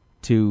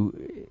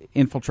to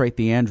infiltrate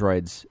the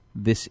Android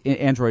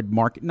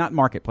market, not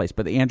marketplace,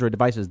 but the Android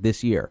devices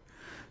this year.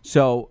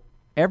 So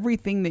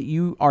everything that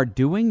you are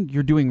doing,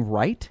 you're doing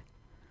right,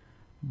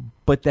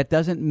 but that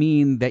doesn't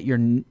mean that you're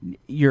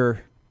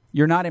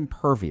not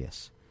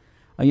impervious.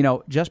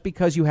 Just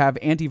because you have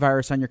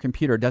antivirus on your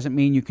computer doesn't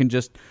mean you can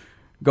just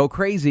go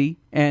crazy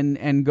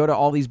and go to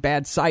all these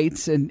bad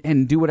sites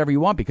and do whatever you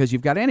want because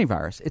you've got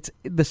antivirus. It's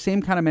the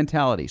same kind of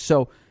mentality.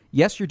 So,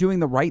 yes, you're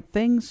doing the right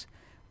things,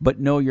 but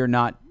no, you're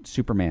not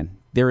Superman.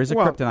 There is a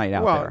kryptonite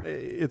out there.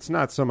 It's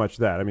not so much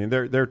that. I mean,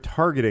 they're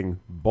targeting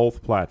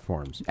both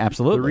platforms.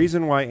 Absolutely. The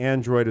reason why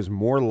Android is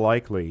more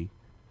likely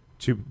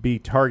to be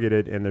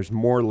targeted and there's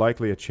more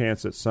likely a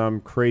chance that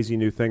some crazy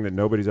new thing that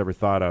nobody's ever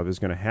thought of is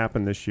going to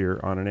happen this year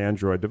on an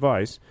Android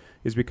device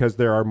is because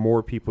there are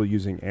more people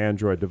using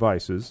Android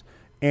devices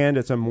and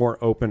it's a more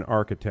open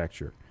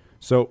architecture.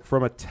 So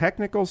from a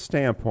technical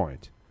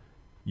standpoint,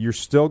 you're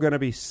still going to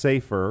be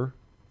safer,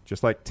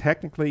 just like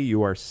technically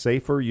you are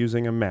safer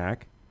using a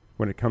Mac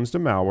when it comes to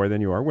malware than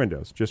you are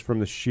Windows, just from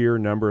the sheer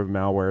number of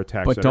malware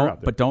attacks that are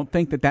out there. But don't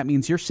think that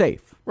means you're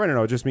safe. Right,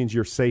 no, it just means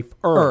you're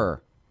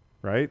safer.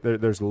 Right?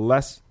 There's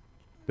less.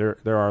 There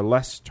are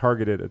less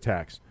targeted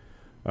attacks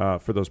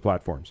for those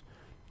platforms.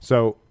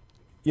 So,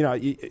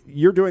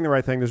 you're doing the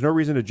right thing. There's no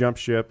reason to jump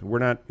ship.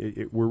 We're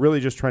really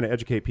just trying to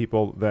educate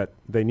people that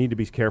they need to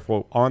be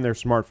careful on their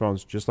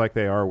smartphones, just like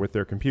they are with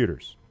their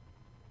computers.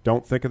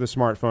 Don't think of the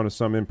smartphone as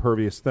some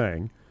impervious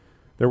thing.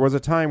 There was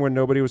a time when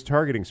nobody was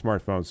targeting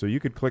smartphones, so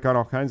you could click on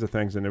all kinds of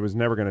things and it was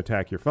never going to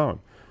attack your phone.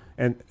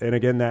 And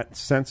again, that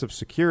sense of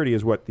security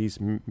is what these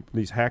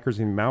hackers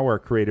and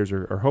malware creators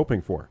are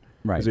hoping for.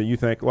 Right. Is that you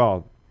think,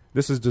 well,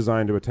 this is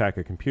designed to attack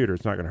a computer.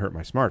 It's not going to hurt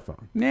my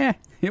smartphone. Nah,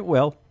 it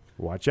will.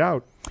 Watch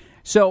out.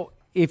 So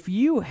if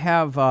you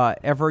have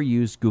ever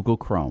used Google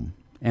Chrome,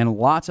 and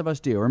lots of us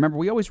do, remember,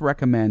 we always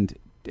recommend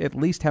at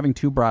least having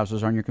 2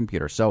 browsers on your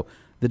computer. So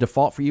the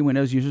default for you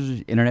Windows users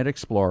is Internet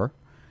Explorer,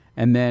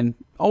 and then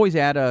always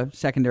add a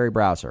secondary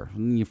browser,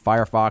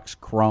 Firefox,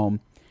 Chrome.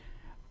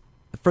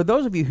 For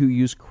those of you who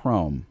use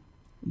Chrome,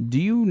 do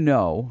you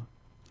know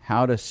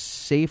how to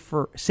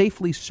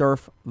safely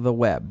surf the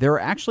web? There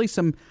are actually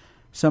some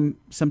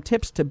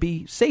tips to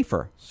be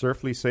safer.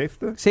 Safely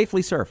surf?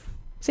 Safely surf.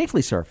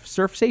 Safely surf.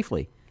 Surf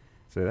safely.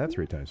 Say that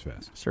 3 times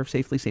fast. Surf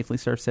safely, safely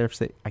surf,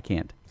 I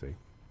can't. See.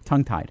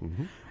 Tongue-tied.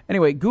 Mm-hmm.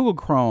 Anyway, Google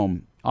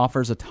Chrome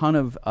offers a ton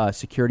of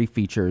security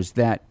features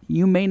that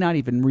you may not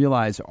even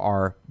realize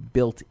are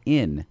built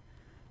in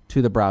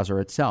to the browser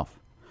itself.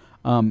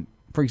 For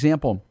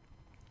example,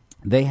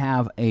 they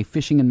have a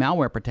phishing and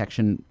malware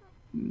protection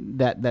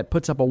that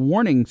puts up a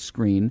warning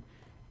screen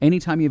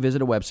anytime you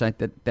visit a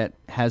website that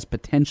has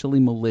potentially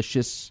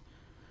malicious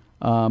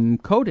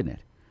code in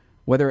it,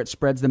 whether it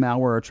spreads the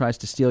malware or tries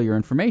to steal your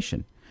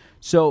information.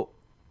 So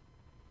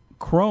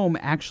Chrome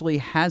actually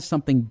has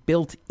something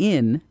built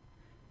in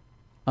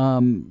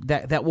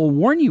that will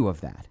warn you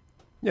of that.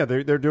 Yeah,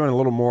 they're doing a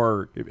little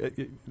more.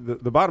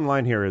 The bottom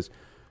line here is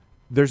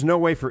there's no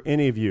way for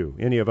any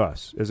of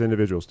us as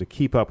individuals to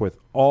keep up with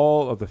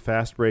all of the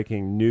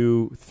fast-breaking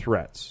new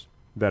threats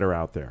that are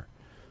out there.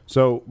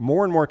 So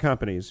more and more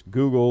companies,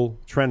 Google,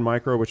 Trend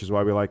Micro, which is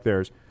why we like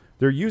theirs,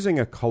 they're using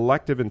a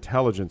collective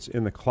intelligence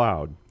in the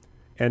cloud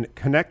and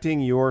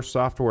connecting your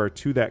software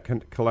to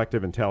that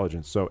collective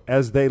intelligence. So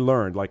as they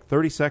learned, like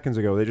 30 seconds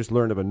ago, they just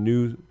learned of a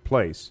new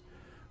place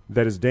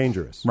that is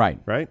dangerous. Right.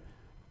 Right?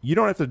 you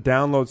don't have to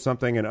download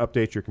something and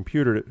update your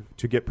computer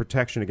to get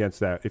protection against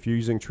that if you're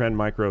using Trend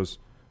Micro's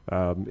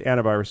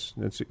antivirus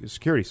and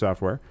security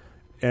software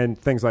and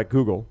things like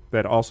Google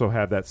that also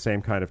have that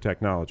same kind of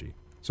technology.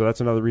 So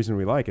that's another reason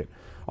we like it.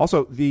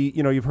 Also,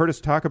 you've heard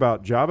us talk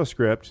about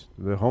JavaScript.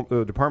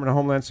 The Department of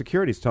Homeland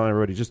Security is telling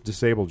everybody just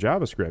disable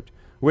JavaScript,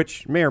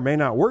 which may or may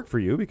not work for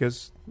you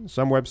because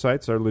some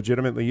websites are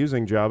legitimately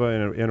using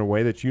Java in a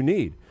way that you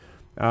need.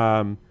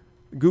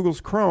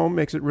 Google's Chrome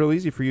makes it real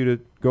easy for you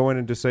to go in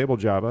and disable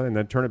Java and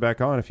then turn it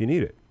back on if you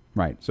need it.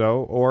 Right.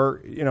 So,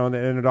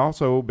 and it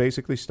also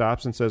basically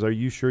stops and says, "Are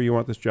you sure you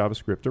want this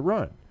JavaScript to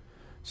run?"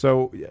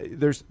 So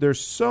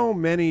there's so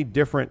many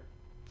different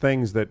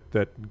things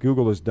that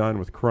Google has done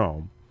with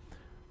Chrome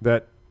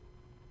that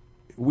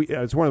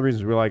it's one of the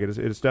reasons we like it.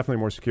 It's definitely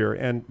more secure.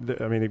 And we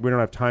don't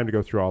have time to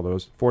go through all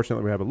those.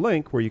 Fortunately, we have a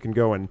link where you can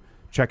go and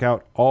check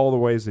out all the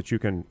ways that you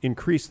can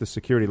increase the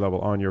security level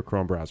on your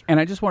Chrome browser. And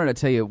I just wanted to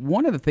tell you,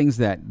 one of the things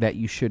that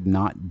you should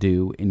not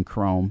do in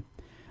Chrome,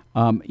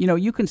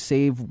 you can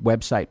save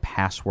website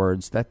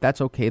passwords.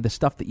 That's okay. The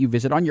stuff that you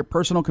visit on your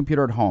personal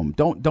computer at home.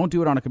 Don't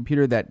do it on a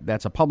computer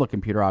that's a public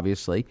computer,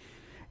 obviously.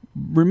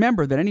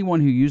 Remember that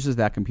anyone who uses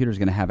that computer is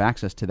going to have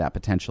access to that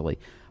potentially.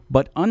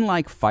 But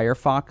unlike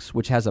Firefox,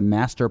 which has a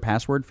master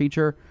password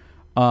feature,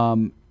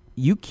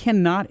 you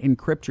cannot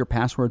encrypt your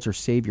passwords or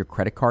save your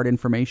credit card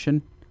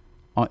information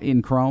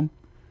in Chrome.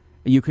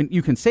 You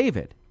can save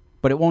it,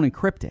 but it won't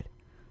encrypt it.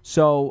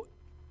 So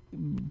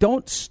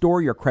don't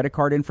store your credit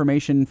card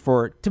information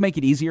to make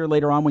it easier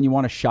later on when you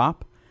want to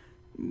shop.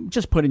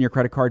 Just put in your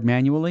credit card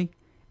manually.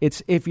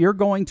 If you're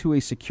going to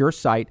a secure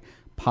site,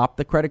 pop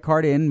the credit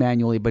card in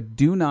manually, but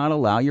do not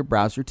allow your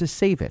browser to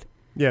save it.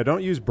 Yeah,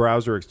 don't use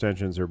browser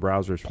extensions or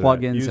browsers for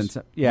plugins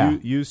that.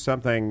 Use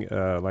something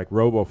like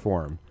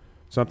RoboForm,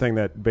 something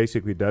that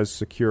basically does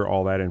secure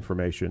all that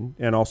information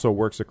and also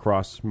works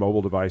across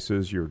mobile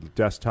devices, your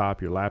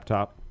desktop, your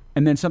laptop.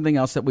 And then something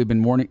else that we've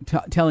been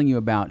telling you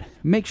about,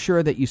 make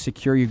sure that you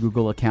secure your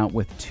Google account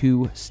with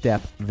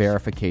two-step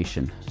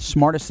verification.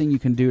 Smartest thing you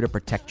can do to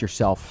protect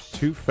yourself.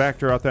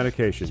 Two-factor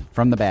authentication.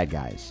 From the bad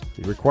guys.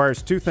 It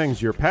requires two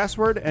things, your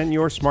password and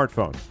your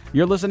smartphone.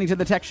 You're listening to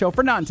The Tech Show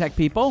for non-tech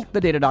people, the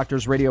Data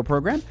Doctors radio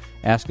program.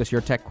 Ask us your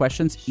tech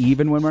questions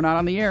even when we're not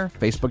on the air.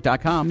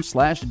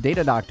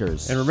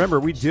 Facebook.com/DataDoctors. And remember,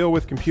 we deal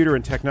with computer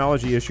and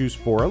technology issues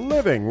for a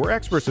living. We're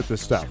experts at this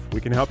stuff.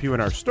 We can help you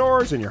in our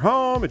stores, in your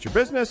home, at your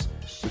business.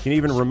 We can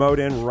even remote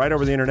in right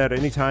over the internet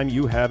anytime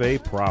you have a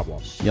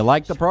problem. You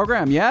like the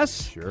program,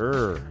 yes?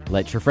 Sure.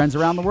 Let your friends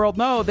around the world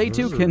know they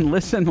too can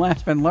listen,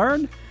 laugh, and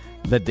learn.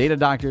 The Data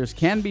Doctors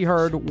can be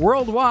heard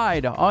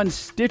worldwide on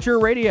Stitcher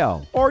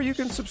Radio. Or you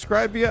can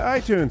subscribe via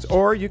iTunes,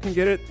 or you can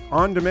get it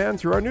on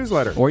demand through our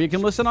newsletter. Or you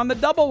can listen on the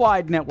Double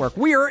Wide Network.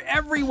 We are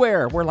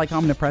everywhere. We're like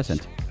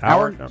omnipresent.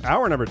 Hour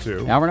number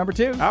two. Hour number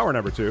two. Hour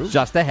number two.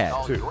 Just ahead.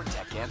 All your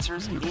tech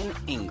answers in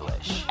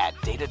English at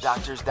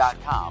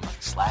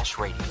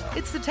datadoctors.com/radio.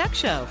 It's the Tech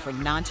Show for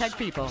non-tech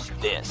people.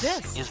 This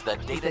is the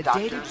Data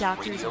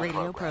Doctors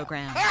radio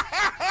program.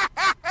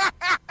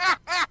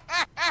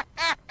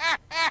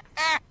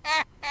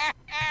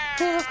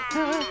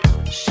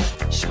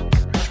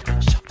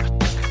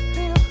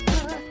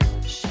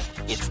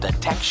 It's the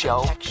Tech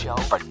Show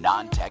for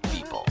non-tech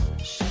people.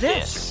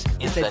 This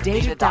is the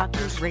Data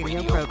Doctors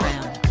radio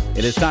program.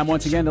 It is time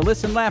once again to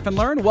listen, laugh, and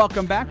learn.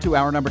 Welcome back to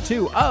hour number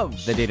 2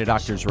 of the Data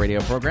Doctors radio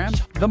program,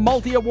 the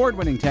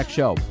multi-award-winning tech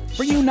show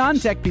for you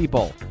non-tech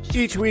people.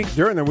 Each week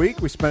during the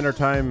week, we spend our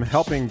time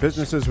helping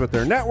businesses with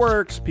their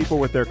networks, people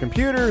with their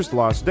computers,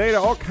 lost data,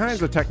 all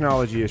kinds of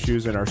technology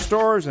issues in our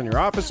stores and your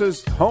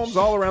offices, homes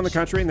all around the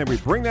country, and then we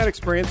bring that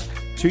experience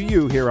to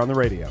you here on the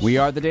radio. We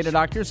are the Data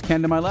Doctors,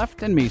 Ken to my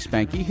left and me,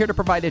 Spanky, here to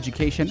provide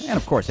education and,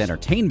 of course,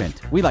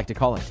 entertainment. We like to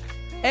call it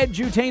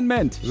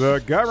edutainment.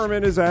 The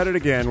government is at it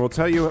again. We'll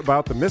tell you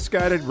about the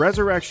misguided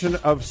resurrection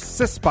of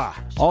CISPA.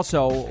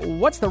 Also,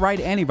 what's the right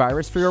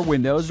antivirus for your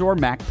Windows or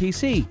Mac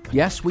PC?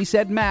 Yes, we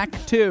said Mac,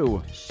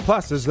 too.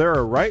 Plus, is there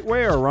a right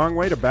way or a wrong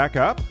way to back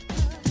up?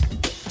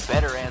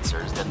 Better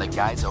answers than the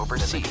guys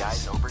overseas.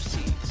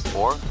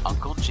 Or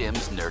Uncle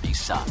Jim's nerdy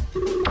son.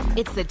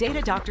 It's the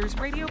Data Doctors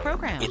radio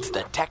program. It's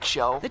the Tech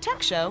Show. The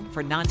Tech Show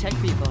for non-tech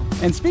people.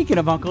 And speaking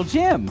of Uncle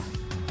Jim,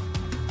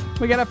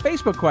 we got a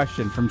Facebook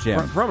question from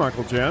Jim. From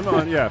Uncle Jim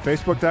on,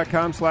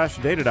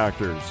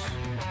 Facebook.com/DataDoctors.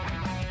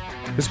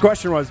 His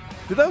question was,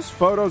 do those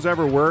photos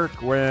ever work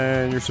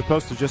when you're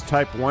supposed to just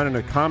type one in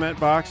a comment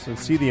box and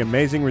see the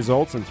amazing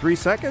results in 3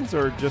 seconds,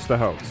 or just a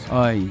hoax?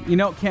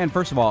 Ken,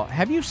 first of all,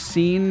 have you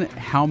seen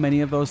how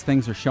many of those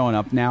things are showing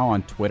up now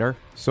on Twitter?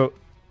 Facebook.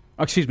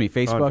 On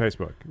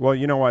Facebook. Well,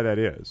 you know why that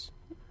is.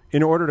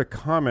 In order to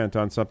comment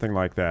on something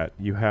like that,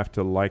 you have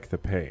to like the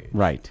page.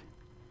 Right.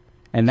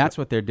 And that's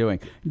what they're doing.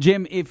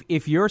 Jim,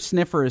 if your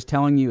sniffer is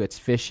telling you it's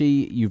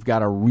fishy, you've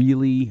got a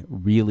really,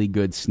 really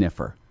good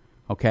sniffer.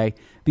 Okay?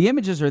 The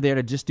images are there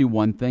to just do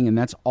one thing, and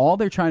that's all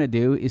they're trying to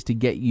do is to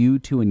get you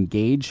to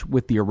engage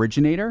with the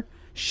originator,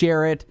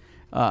 share it,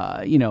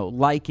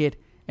 like it.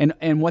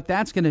 And what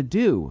that's going to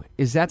do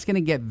is that's going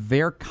to get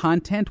their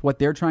content, what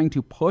they're trying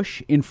to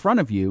push in front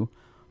of you,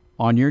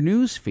 on your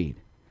news feed.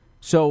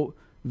 So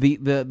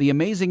the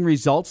amazing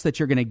results that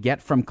you're going to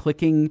get from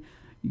clicking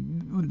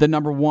the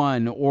number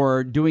one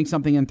or doing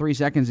something in 3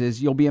 seconds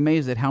is you'll be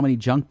amazed at how many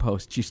junk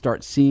posts you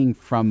start seeing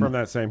from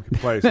that same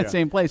place. that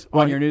same place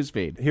on your news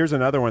feed. Here's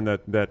another one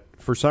that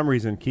for some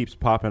reason keeps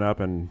popping up,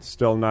 and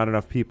still not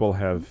enough people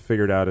have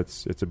figured out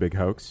it's a big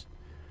hoax.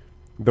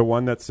 The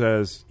one that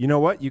says, you know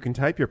what, you can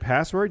type your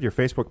password, your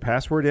Facebook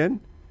password in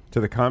to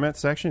the comment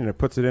section, and it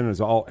puts it in as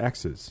all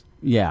X's.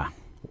 Yeah.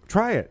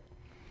 Try it.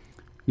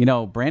 You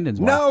know,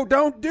 Brandon's wife. No,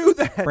 don't do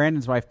that.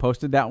 Brandon's wife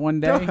posted that one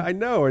day. I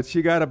know.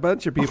 She got a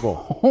bunch of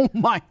people. Oh,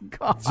 my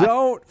God.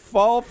 Don't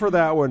fall for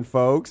that one,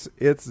 folks.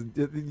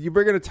 You're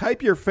going to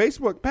type your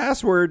Facebook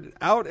password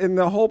out, and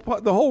the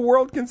whole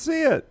world can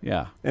see it.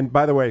 Yeah. And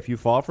by the way, if you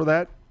fall for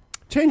that,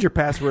 change your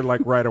password like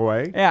right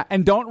away. Yeah,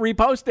 and don't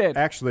repost it.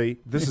 Actually,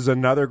 this is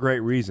another great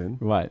reason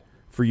What?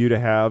 for you to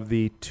have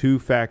the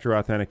two-factor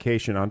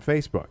authentication on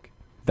Facebook.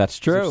 That's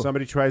So true. if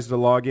somebody tries to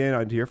log in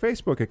onto your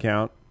Facebook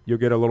account, you'll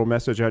get a little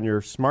message on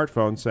your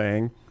smartphone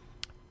saying,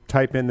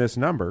 type in this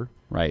number.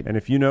 Right. And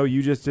if you know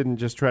you just didn't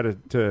just try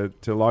to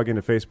log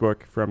into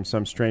Facebook from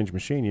some strange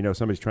machine, you know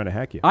somebody's trying to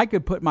hack you. I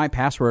could put my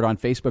password on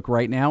Facebook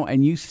right now,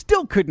 and you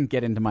still couldn't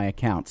get into my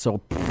account.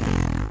 So,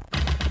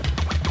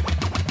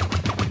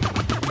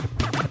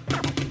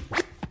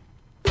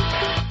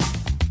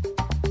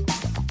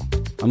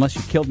 unless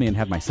you killed me and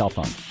had my cell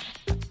phone.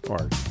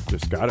 Or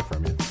just got it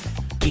from you.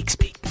 Geek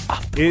Speak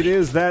of the It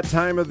is that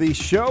time of the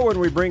show when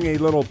we bring a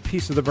little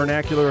piece of the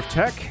vernacular of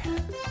tech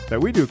that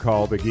we do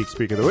call the Geek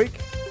Speak of the Week.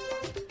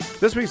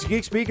 This week's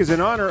Geek Speak is in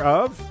honor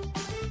of...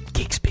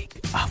 Geek Speak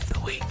of the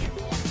Week.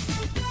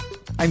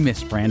 I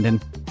miss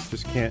Brandon.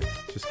 Just can't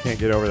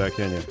get over that,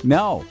 can you?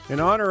 No. In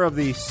honor of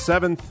the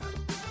 7th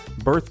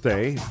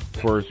birthday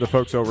for the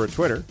folks over at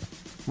Twitter,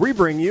 we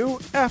bring you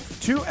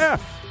F2F.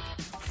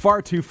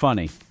 Far too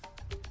funny.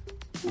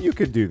 You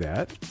could do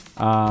that.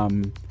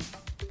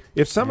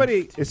 If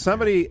somebody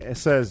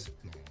says,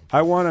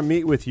 I want to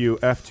meet with you,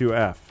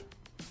 F2F.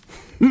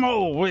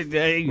 Oh,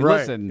 hey, Right.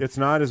 listen. It's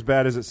not as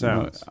bad as it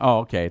sounds. Oh,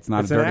 okay. It's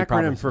not It's a an dirty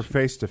acronym for proposition.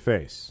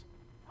 face-to-face.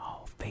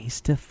 Oh,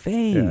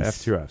 face-to-face. Yeah,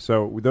 F2F.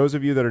 So those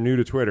of you that are new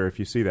to Twitter, if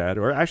you see that,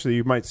 or actually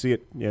you might see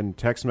it in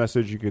text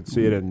message, you could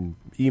see it in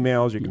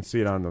emails, you can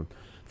see it on the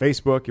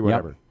Facebook,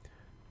 whatever. Yep.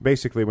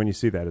 Basically, when you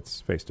see that,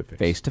 it's face-to-face.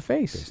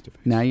 Face-to-face.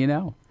 Face-to-face. Now you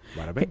know.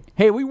 Bada bing.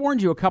 Hey, we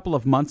warned you a couple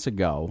of months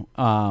ago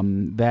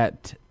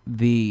that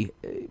the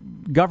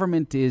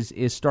government is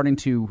starting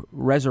to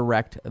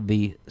resurrect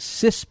the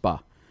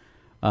CISPA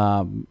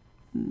law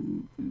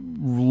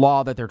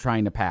that they're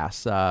trying to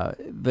pass.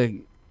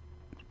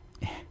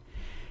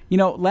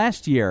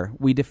 Last year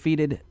we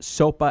defeated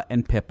SOPA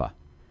and PIPA,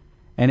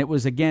 and it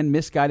was again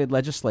misguided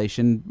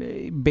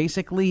legislation,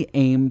 basically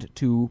aimed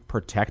to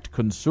protect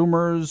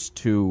consumers,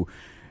 to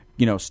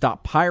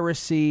stop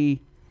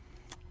piracy,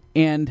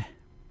 and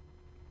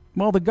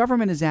well, the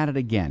government is at it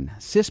again.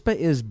 CISPA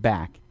is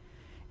back,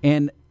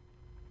 and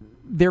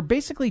they're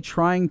basically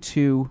trying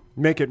to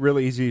make it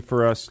really easy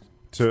for us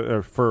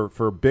to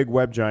for big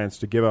web giants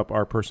to give up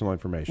our personal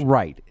information.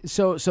 Right.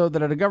 So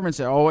that the government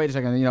said, "Oh, wait a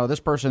second, this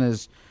person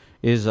is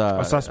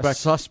a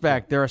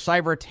suspect. They're a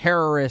cyber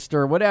terrorist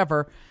or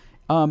whatever."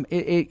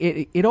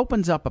 It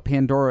opens up a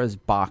Pandora's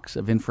box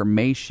of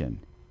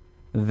information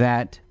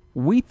that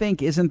we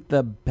think isn't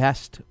the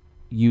best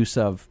use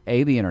of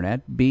A, the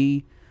internet,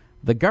 B,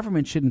 the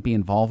government shouldn't be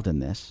involved in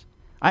this.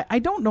 I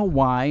don't know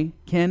why,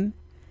 Ken,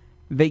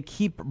 they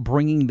keep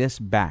bringing this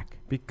back.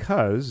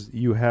 Because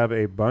you have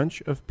a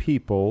bunch of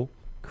people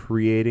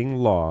creating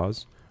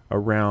laws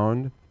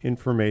around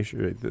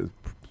information,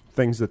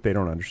 things that they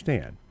don't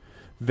understand.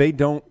 They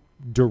don't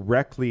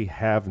directly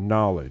have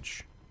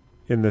knowledge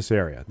in this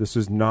area. This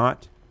is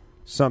not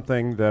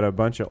something that a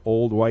bunch of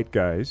old white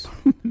guys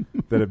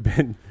that have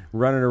been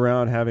running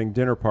around having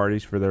dinner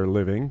parties for their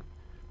living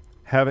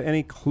have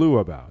any clue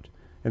about.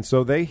 And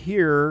so they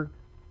hear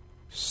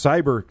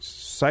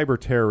cyber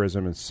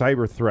terrorism and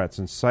cyber threats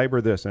and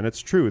cyber this, and it's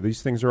true.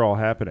 These things are all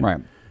happening. Right.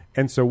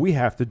 And so we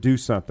have to do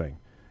something.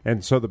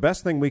 And so the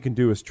best thing we can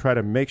do is try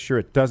to make sure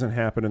it doesn't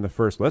happen in the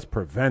first. Let's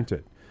prevent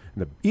it.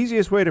 And the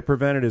easiest way to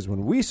prevent it is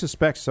when we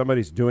suspect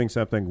somebody's doing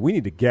something, we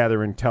need to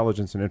gather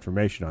intelligence and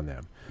information on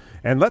them.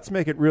 And let's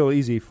make it real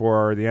easy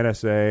for the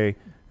NSA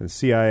and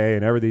CIA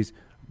and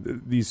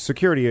these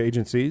security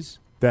agencies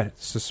that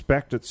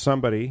suspect that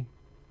somebody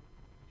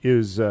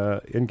is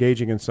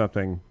engaging in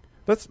something.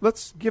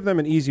 Let's give them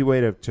an easy way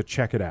to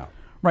check it out.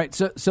 Right.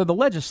 So the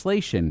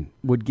legislation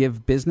would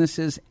give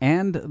businesses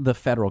and the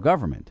federal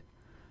government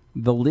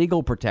the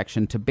legal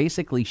protection to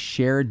basically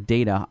share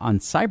data on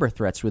cyber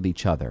threats with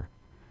each other.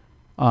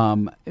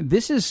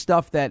 This is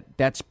stuff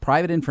that's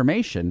private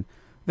information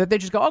that they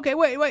just go, okay,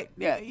 wait,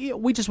 yeah,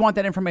 we just want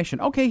that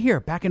information. Okay, here,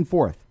 back and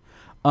forth.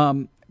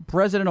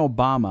 President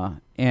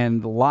Obama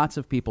and lots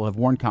of people have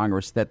warned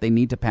Congress that they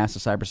need to pass a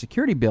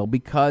cybersecurity bill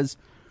because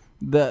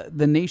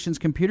the nation's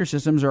computer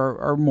systems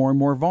are more and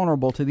more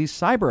vulnerable to these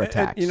cyber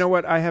attacks. You know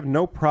what? I have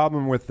no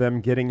problem with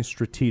them getting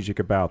strategic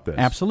about this.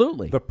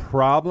 Absolutely. The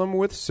problem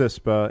with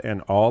CISPA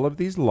and all of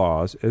these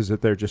laws is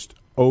that they're just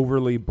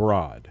overly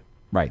broad.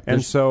 Right.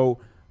 And so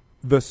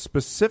the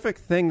specific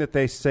thing that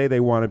they say they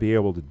want to be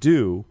able to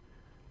do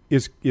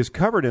is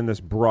covered in this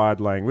broad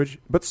language,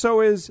 but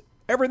so is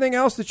everything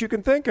else that you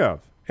can think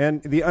of.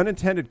 And the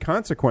unintended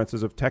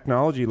consequences of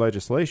technology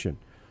legislation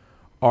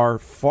are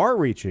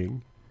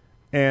far-reaching,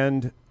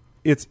 and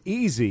it's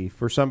easy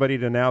for somebody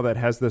to now that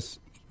has this.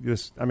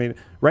 I mean,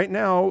 right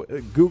now,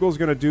 Google's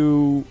going to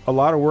do a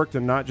lot of work to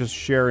not just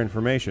share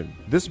information.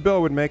 This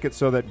bill would make it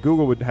so that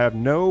Google would have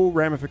no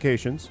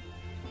ramifications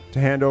to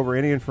hand over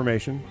any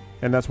information,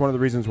 and that's one of the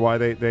reasons why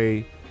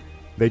they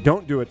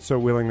don't do it so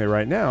willingly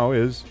right now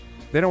is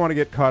they don't want to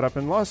get caught up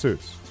in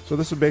lawsuits. So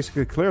this would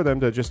basically clear them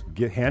to just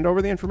hand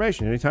over the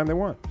information anytime they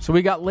want. So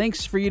we got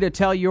links for you to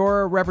tell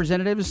your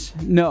representatives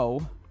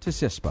no to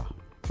CISPA.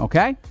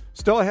 Okay?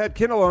 Still ahead,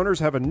 Kindle owners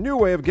have a new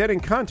way of getting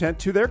content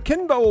to their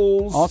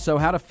Kindles. Also,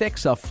 how to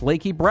fix a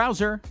flaky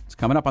browser. It's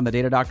coming up on the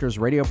Data Doctors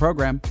radio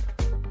program.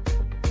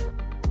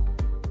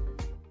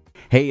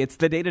 Hey, it's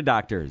the Data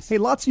Doctors. Hey,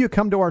 lots of you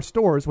come to our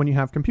stores when you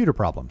have computer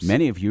problems.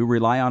 Many of you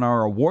rely on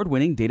our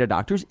award-winning Data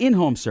Doctors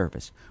in-home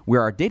service,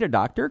 where our Data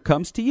Doctor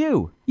comes to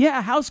you.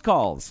 Yeah, house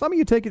calls. Some of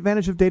you take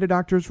advantage of Data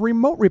Doctor's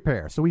remote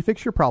repair, so we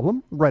fix your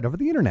problem right over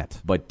the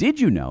internet. But did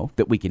you know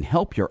that we can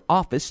help your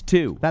office,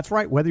 too? That's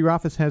right. Whether your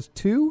office has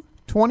 2,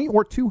 20,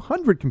 or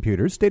 200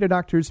 computers, Data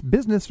Doctor's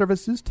Business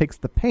Services takes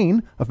the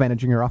pain of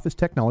managing your office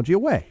technology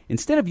away.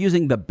 Instead of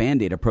using the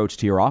Band-Aid approach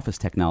to your office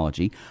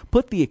technology,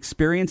 put the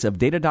experience of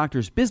Data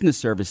Doctor's Business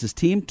Services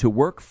team to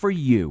work for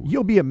you.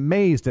 You'll be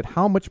amazed at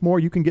how much more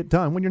you can get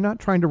done when you're not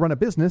trying to run a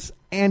business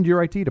and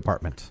your IT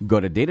department.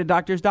 Go to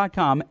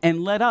datadoctors.com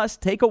and let us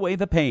take away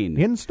the pain.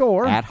 In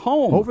store. At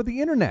home. Over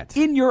the internet.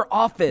 In your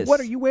office.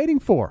 What are you waiting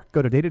for?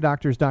 Go to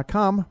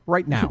datadoctors.com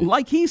right now.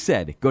 Like he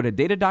said, go to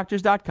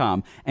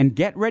datadoctors.com and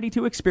get ready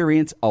to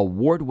experience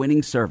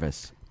award-winning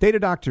service. Data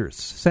Doctors.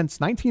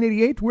 Since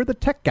 1988, we're the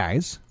tech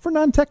guys for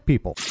non-tech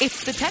people.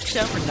 It's the tech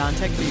show for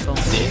non-tech people.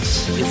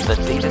 This is the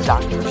Data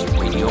Doctors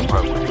radio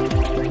program.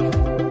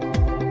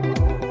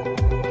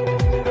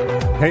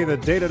 Hey, the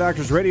Data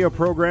Doctors radio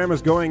program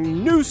is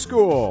going new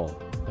school,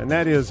 and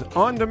that is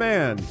on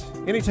demand,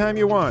 anytime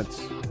you want.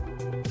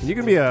 You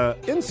can be an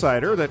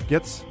insider that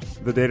gets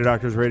the Data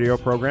Doctors radio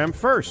program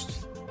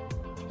first.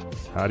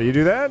 How do you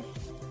do that?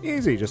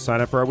 Easy. Just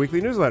sign up for our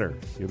weekly newsletter.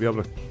 You'll be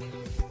able to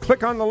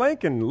click on the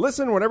link and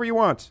listen whenever you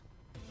want.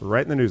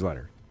 Right in the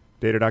newsletter.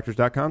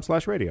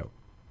 datadoctors.com/radio.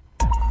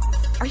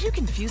 Are you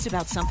confused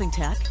about something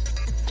tech?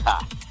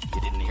 Ha!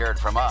 You didn't hear it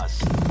from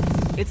us.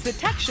 It's the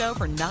tech show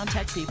for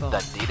non-tech people.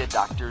 The Data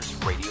Doctors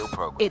radio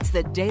program. It's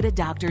the Data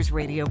Doctors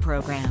radio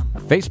program.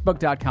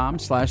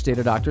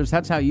 Facebook.com/Data Doctors.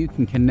 That's how you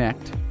can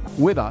connect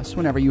with us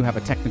whenever you have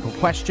a technical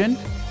question.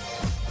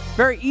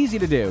 Very easy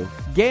to do.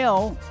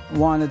 Gail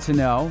wanted to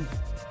know,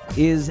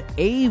 is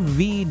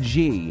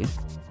AVG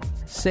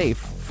safe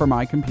for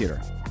my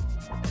computer?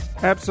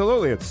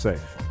 Absolutely, it's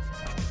safe.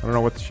 I don't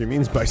know what she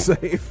means by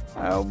safe.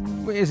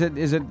 Is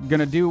it going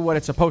to do what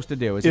it's supposed to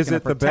do? Is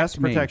it the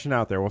best protection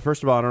out there? Well,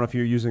 first of all, I don't know if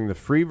you're using the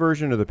free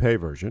version or the pay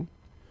version.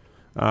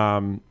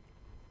 Let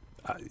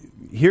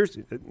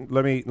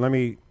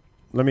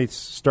me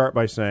start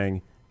by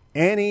saying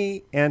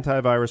any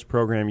antivirus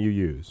program you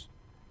use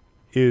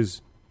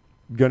is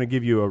going to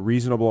give you a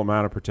reasonable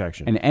amount of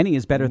protection. And any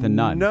is better than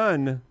none.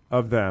 None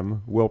of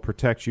them will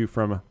protect you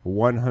from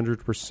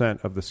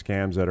 100% of the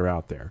scams that are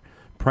out there.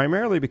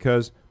 Primarily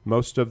because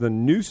most of the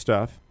new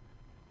stuff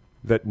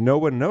that no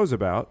one knows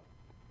about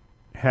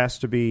has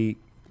to be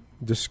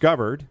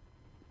discovered.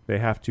 They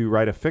have to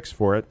write a fix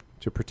for it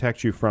to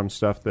protect you from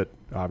stuff that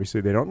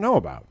obviously they don't know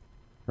about,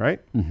 right?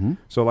 Mm-hmm.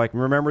 So like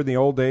remember in the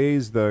old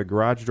days, the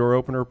garage door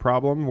opener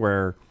problem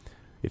where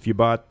if you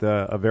bought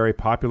a very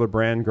popular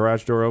brand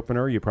garage door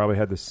opener, you probably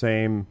had the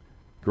same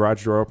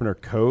garage door opener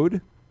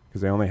code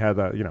because they only had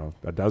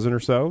a dozen or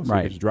so. So right.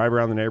 you could just drive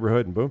around the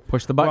neighborhood and boom.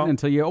 Push the button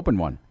until you open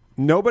one.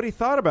 Nobody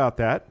thought about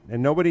that,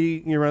 and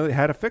nobody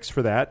had a fix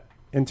for that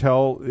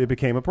until it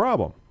became a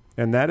problem.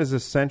 And that is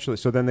essentially,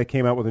 so then they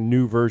came out with a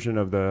new version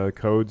of the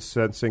code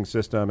sensing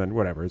system and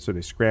whatever, so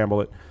they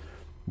scramble it.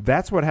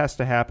 That's what has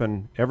to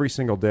happen every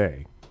single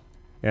day.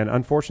 And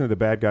unfortunately, the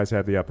bad guys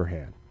have the upper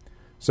hand.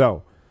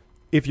 So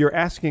if you're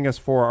asking us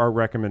for our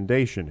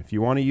recommendation, if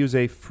you want to use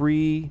a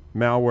free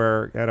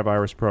malware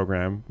antivirus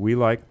program, we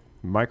like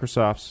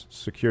Microsoft's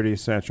Security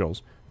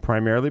Essentials,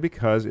 primarily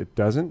because it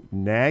doesn't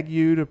nag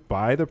you to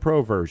buy the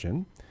pro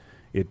version.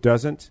 It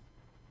doesn't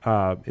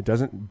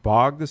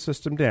bog the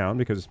system down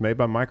because it's made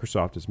by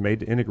Microsoft. It's made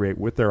to integrate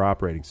with their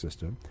operating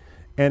system.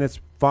 And it's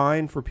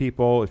fine for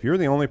people. If you're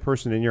the only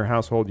person in your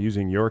household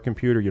using your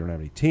computer, you don't have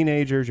any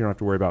teenagers, you don't have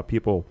to worry about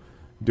people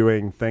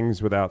doing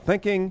things without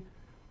thinking,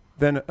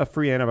 then a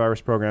free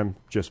antivirus program,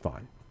 just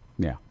fine.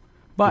 Yeah.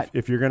 But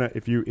if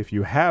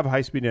you have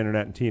high-speed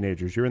internet and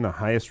teenagers, you're in the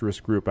highest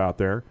risk group out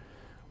there.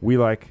 We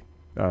like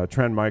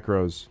Trend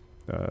Micro's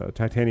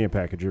Titanium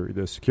package, or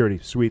the security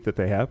suite that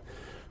they have.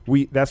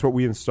 That's what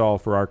we install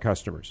for our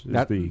customers,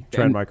 is the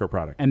Trend Micro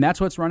product. And that's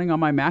what's running on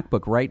my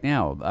MacBook right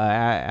now.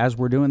 As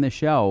we're doing this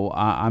show,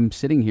 I'm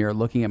sitting here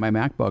looking at my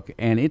MacBook,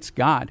 and it's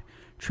got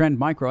Trend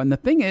Micro. And the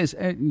thing is,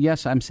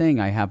 yes, I'm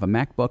saying I have a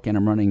MacBook and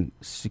I'm running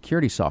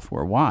security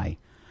software. Why?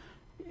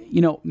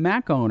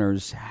 Mac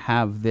owners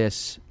have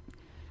this,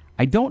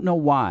 I don't know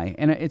why,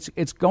 and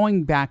it's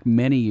going back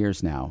many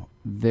years now.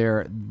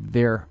 There's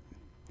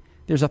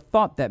a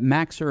thought that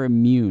Macs are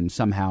immune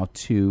somehow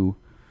to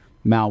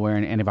malware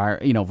and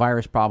antivirus,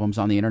 virus problems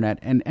on the internet,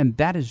 and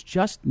that is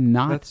just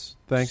not. That's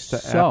thanks to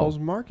so. Apple's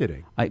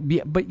marketing.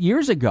 But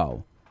years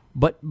ago,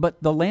 but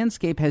the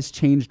landscape has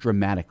changed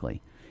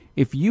dramatically.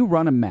 If you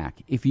run a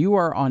Mac, if you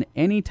are on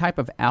any type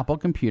of Apple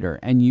computer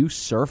and you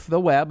surf the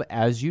web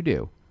as you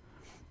do,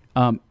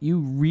 you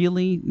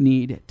really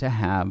need to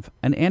have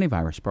an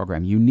antivirus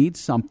program. You need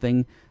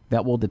something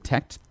that will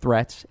detect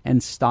threats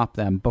and stop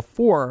them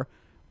before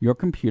your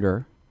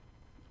computer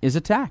is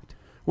attacked.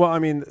 Well, I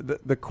mean,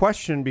 the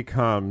question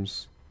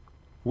becomes,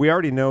 we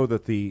already know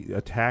that the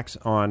attacks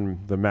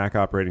on the Mac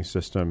operating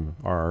system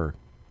are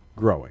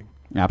growing.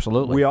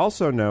 Absolutely. We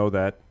also know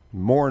that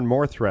more and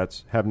more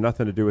threats have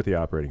nothing to do with the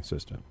operating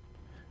system.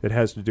 It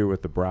has to do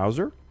with the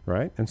browser,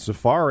 right? And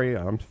Safari,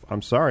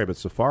 I'm sorry, but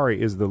Safari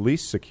is the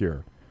least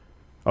secure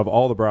of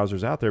all the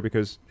browsers out there,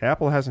 because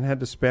Apple hasn't had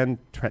to spend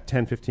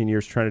 10, 15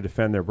 years trying to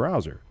defend their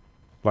browser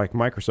like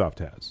Microsoft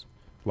has,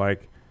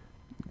 like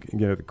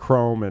the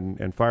Chrome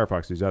and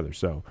Firefox, these others.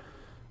 So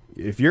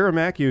if you're a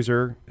Mac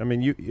user, I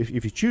mean,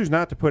 if you choose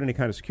not to put any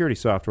kind of security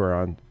software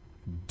on,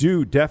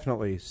 do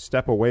definitely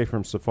step away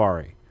from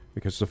Safari,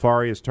 because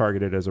Safari is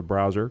targeted as a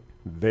browser.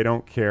 They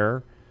don't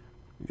care.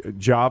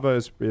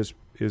 Java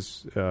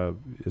is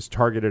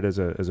targeted as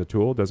a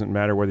tool. It doesn't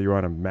matter whether you're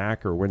on a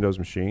Mac or Windows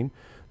machine.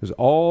 There's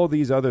all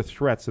these other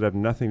threats that have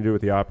nothing to do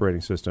with the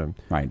operating system,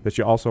 right, that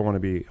you also want to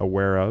be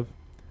aware of.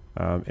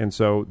 And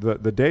so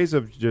the days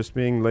of just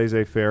being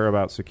laissez-faire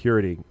about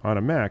security on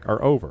a Mac are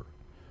over.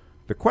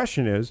 The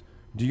question is,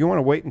 do you want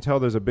to wait until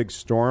there's a big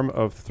storm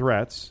of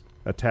threats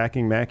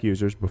attacking Mac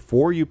users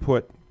before you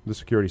put the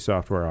security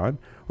software on,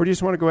 or do you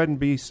just want to go ahead and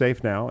be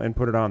safe now and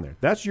put it on there?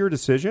 That's your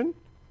decision.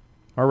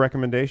 Our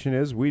recommendation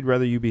is we'd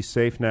rather you be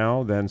safe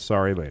now than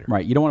sorry later.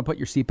 Right. You don't want to put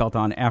your seatbelt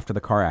on after the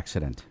car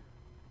accident.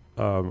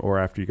 Or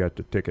after you got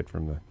the ticket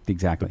from the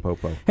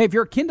popo. Hey, if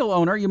you're a Kindle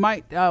owner, you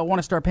might want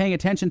to start paying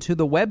attention to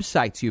the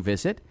websites you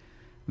visit.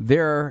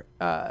 The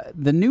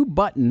new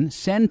button,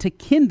 Send to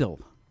Kindle,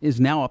 is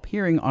now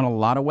appearing on a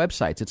lot of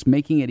websites. It's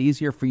making it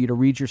easier for you to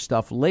read your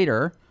stuff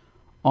later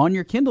on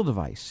your Kindle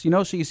device.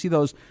 So you see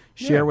those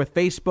share with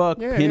Facebook,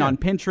 pin on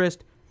Pinterest,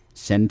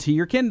 send to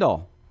your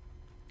Kindle.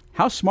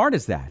 How smart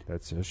is that?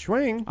 That's a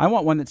swing. I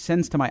want one that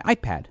sends to my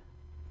iPad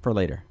for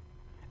later.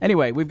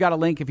 Anyway, we've got a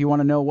link if you want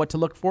to know what to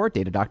look for,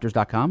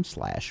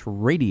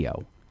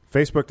 datadoctors.com/radio.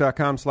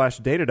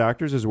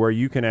 Facebook.com/datadoctors is where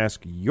you can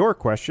ask your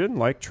question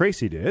like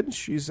Tracy did.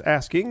 She's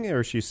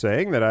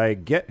saying that I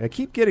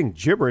keep getting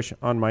gibberish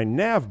on my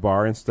nav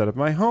bar instead of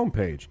my home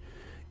page,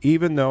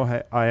 even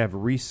though I have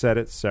reset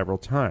it several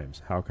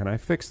times. How can I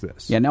fix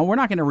this? Yeah, now we're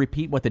not going to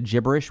repeat what the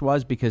gibberish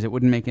was because it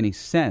wouldn't make any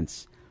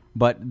sense,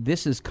 but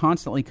this is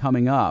constantly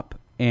coming up.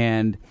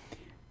 And,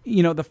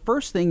 the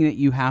first thing that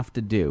you have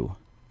to do,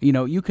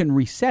 you can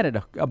reset it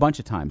a bunch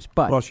of times,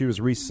 but... Well, she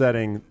was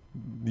resetting...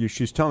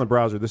 She's telling the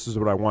browser, this is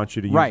what I want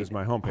you to use as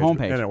my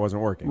homepage, and it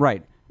wasn't working.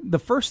 Right. The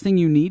first thing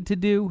you need to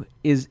do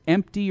is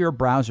empty your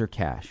browser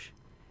cache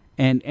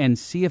and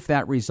see if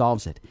that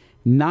resolves it.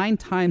 9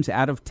 times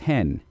out of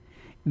 10,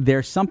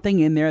 there's something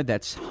in there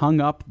that's hung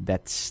up,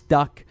 that's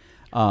stuck.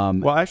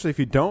 Well, actually, if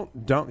you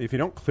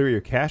don't clear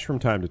your cache from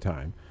time to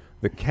time,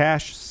 the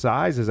cache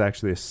size is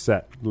actually a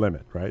set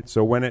limit, right?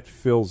 So when it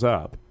fills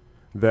up,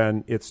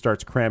 then it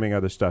starts cramming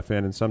other stuff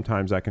in, and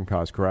sometimes that can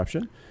cause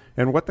corruption.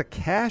 And what the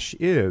cache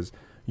is,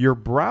 your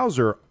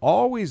browser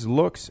always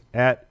looks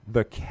at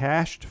the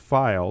cached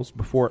files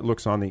before it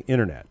looks on the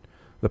internet.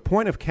 The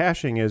point of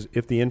caching is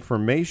if the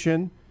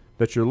information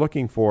that you're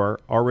looking for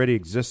already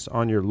exists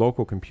on your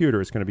local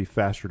computer, it's going to be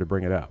faster to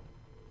bring it up.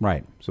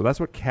 Right. So that's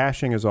what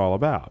caching is all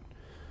about.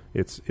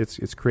 It's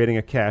creating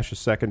a cache, a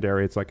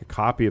secondary. It's like a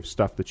copy of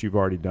stuff that you've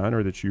already done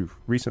or that you've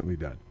recently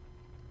done.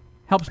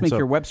 Helps make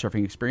your web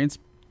surfing experience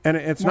more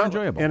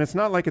enjoyable. And it's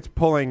not like it's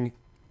pulling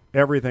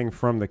everything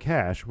from the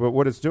cache. But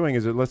what it's doing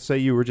is, let's say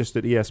you were just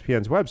at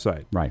ESPN's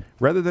website. Right.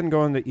 Rather than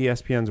going to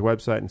ESPN's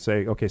website and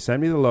say, okay,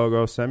 send me the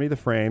logo, send me the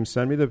frame,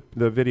 send me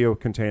the video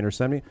container,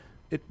 send me...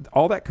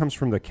 all that comes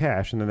from the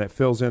cache, and then that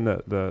fills in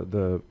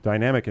the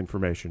dynamic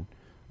information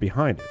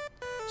behind it.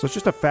 So it's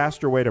just a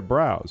faster way to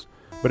browse.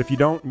 But if you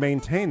don't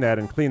maintain that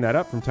and clean that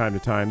up from time to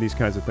time, these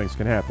kinds of things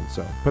can happen.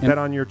 So put that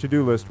on your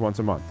to-do list once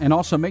a month. And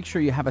also make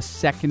sure you have a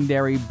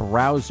secondary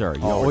browser.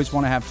 You always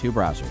want to have 2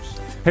 browsers.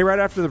 Hey, right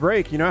after the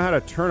break, you know how to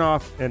turn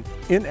off an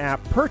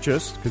in-app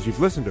purchase because you've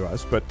listened to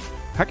us, but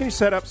how can you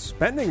set up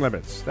spending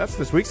limits? That's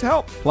this week's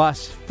help.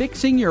 Plus,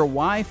 fixing your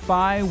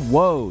Wi-Fi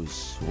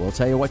woes. We'll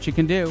tell you what you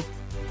can do.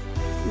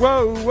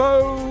 Whoa,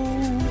 whoa.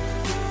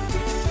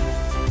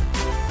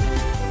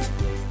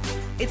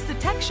 It's the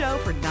tech show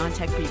for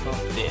non-tech people.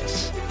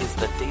 This is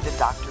the Data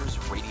Doctors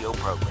radio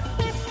program.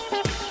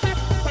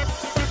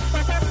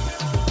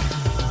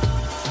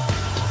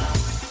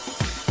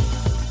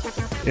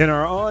 In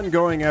our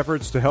ongoing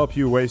efforts to help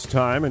you waste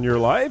time in your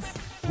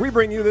life, we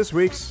bring you this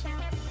week's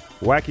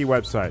wacky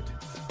website.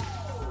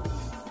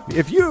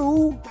 If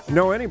you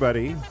know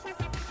anybody,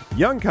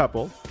 young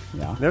couple,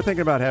 Yeah. they're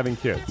thinking about having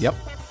kids. Yep.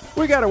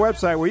 We got a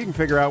website where you can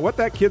figure out what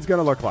that kid's going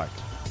to look like,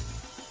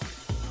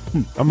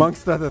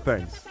 amongst other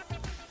things.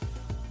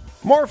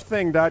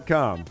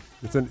 Morphthing.com.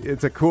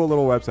 It's a cool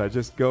little website.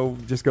 Just go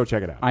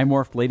check it out. I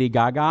morphed Lady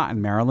Gaga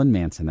and Marilyn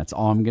Manson. That's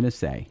all I'm going to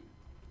say.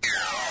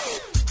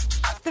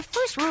 The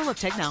first rule of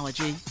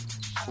technology,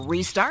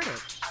 restart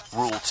it.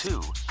 Rule 2,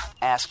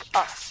 ask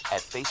us at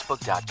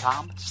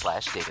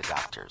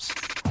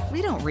facebook.com/datadoctors.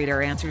 We don't read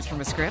our answers from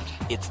a script.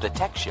 It's the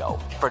tech show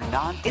for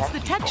non-tech It's the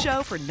tech people.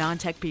 show for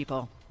non-tech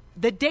people.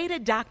 The Data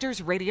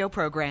Doctors radio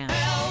program.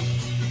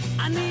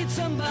 I need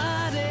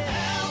somebody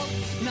help,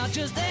 not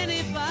just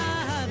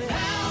anybody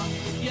help.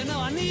 You know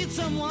I need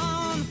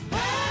someone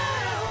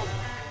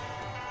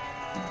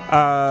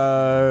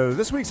help.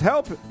 This week's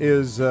help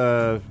is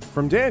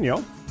from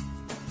Daniel.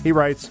 He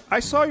writes,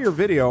 I saw your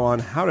video on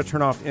how to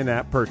turn off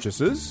in-app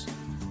purchases.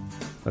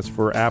 That's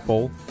for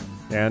Apple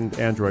and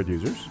Android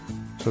users,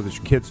 so that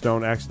your kids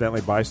don't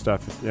accidentally buy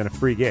stuff in a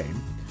free game.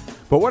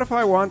 But what if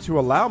I want to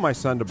allow my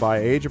son to buy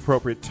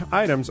age-appropriate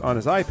items on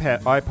his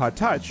iPod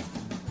Touch,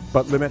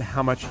 but limit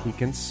how much he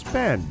can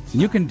spend?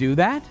 You can do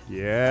that?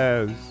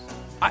 Yes.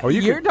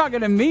 You're talking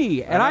to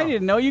me, and I know.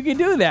 didn't know you could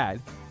do that.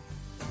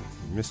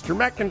 Mr.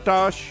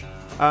 Macintosh.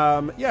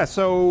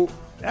 So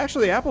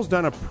actually, Apple's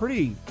done a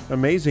pretty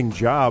amazing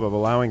job of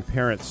allowing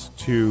parents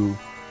to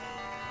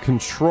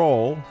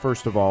control,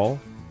 first of all,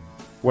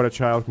 what a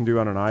child can do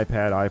on an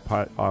iPad,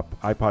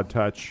 iPod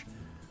Touch,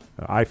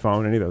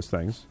 iPhone, any of those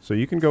things. So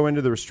you can go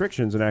into the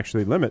restrictions and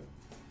actually limit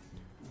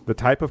the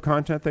type of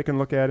content they can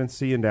look at and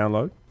see and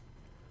download,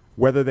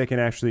 whether they can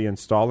actually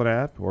install an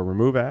app or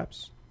remove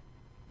apps,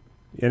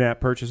 in-app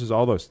purchases,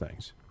 all those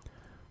things.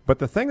 But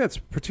the thing that's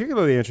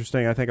particularly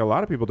interesting, I think a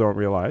lot of people don't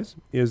realize,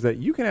 is that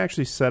you can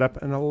actually set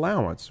up an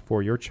allowance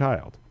for your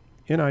child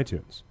in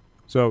iTunes.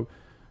 So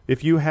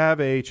if you have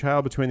a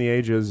child between the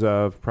ages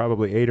of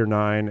probably 8 or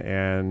 9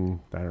 and,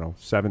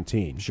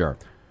 17. Sure.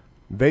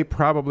 They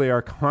probably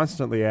are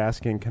constantly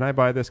asking, can I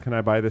buy this? Can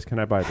I buy this? Can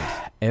I buy this?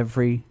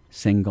 Every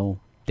single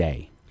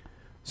day.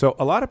 So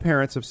a lot of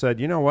parents have said,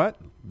 you know what?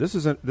 This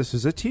is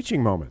a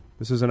teaching moment.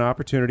 This is an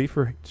opportunity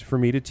for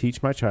me to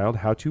teach my child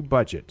how to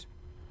budget.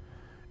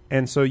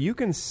 And so you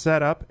can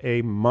set up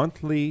a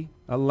monthly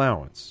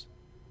allowance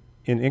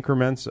in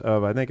increments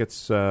of, I think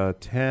it's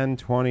 10,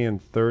 20,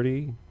 and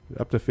 30,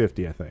 up to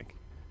 50, I think.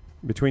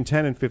 Between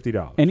 $10 and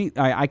 $50.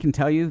 I can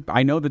tell you,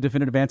 I know the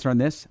definitive answer on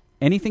this.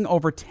 Anything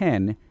over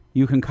 10,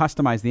 you can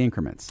customize the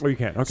increments. Oh, you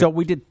can. Okay. So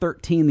we did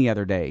 13 the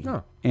other day.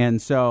 Oh.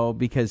 And so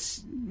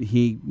because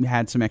he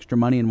had some extra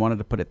money and wanted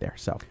to put it there.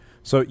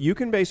 So you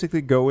can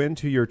basically go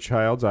into your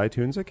child's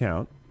iTunes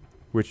account,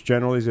 which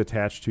generally is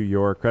attached to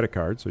your credit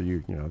card, so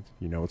you know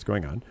what's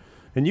going on.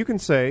 And you can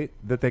say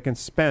that they can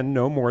spend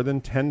no more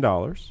than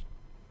 $10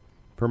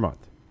 per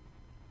month.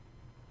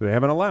 They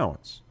have an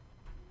allowance.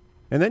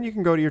 And then you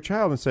can go to your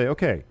child and say,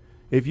 okay,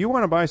 if you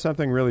want to buy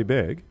something really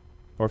big,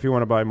 or if you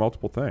want to buy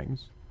multiple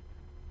things,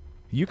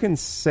 you can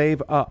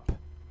save up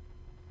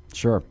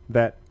Sure.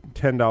 that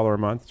 $10 a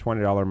month,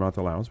 $20 a month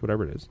allowance,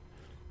 whatever it is,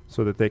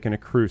 so that they can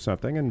accrue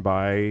something and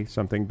buy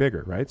something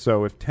bigger, right?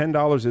 So if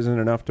 $10 isn't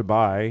enough to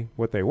buy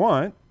what they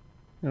want,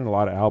 and a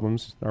lot of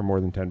albums are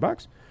more than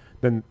 $10,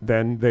 then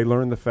they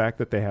learn the fact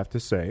that they have to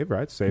save,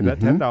 right? Save that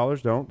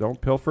 $10.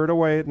 Don't pilfer it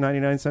away at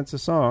 99 cents a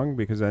song,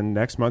 because then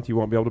next month you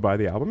won't be able to buy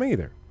the album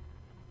either.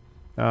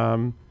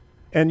 And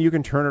you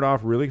can turn it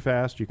off really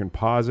fast. You can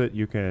pause it.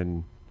 You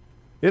can.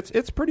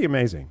 It's pretty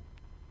amazing.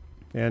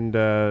 And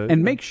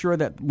make sure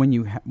that when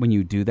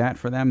you do that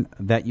for them,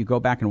 that you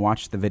go back and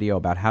watch the video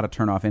about how to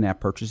turn off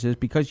in-app purchases,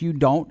 because you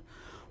don't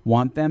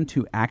want them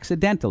to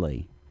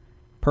accidentally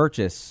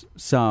purchase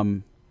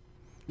some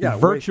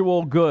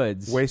virtual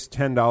goods. Waste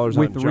 $10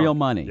 with on real junk.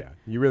 money. Yeah,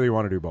 you really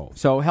want to do both.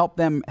 So help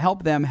them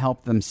help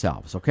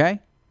themselves, okay?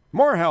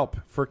 More help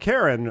for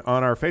Karen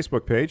on our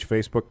Facebook page,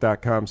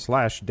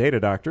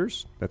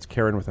 facebook.com/datadoctors. That's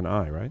Karen with an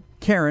I, right?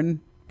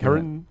 Karen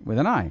with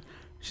an I.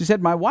 She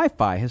said, my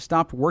Wi-Fi has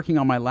stopped working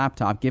on my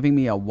laptop, giving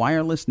me a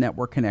wireless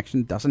network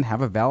connection, doesn't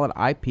have a valid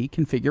IP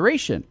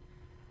configuration.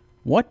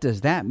 What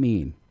does that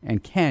mean?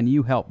 And can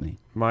you help me?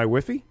 My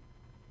Wi-Fi?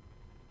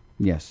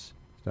 Yes.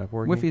 Stop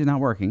working? Wi-Fi is not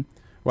working.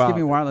 Well, It's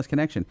giving me a wireless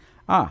connection.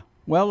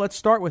 Well, let's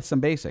start with some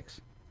basics.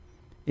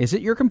 Is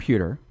it your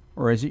computer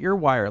or is it your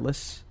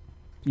wireless,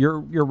 your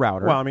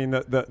router? Well, I mean,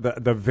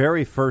 the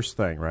very first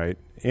thing, right,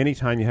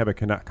 anytime you have a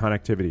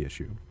connectivity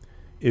issue,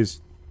 is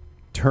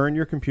turn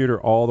your computer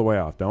all the way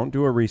off. Don't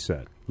do a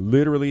reset.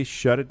 Literally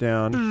shut it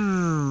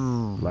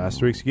down.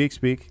 Last week's Geek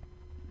Speak,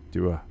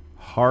 do a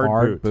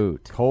hard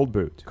boot. Cold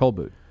boot. Cold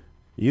boot.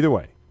 Either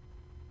way.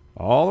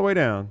 All the way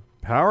down,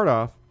 power it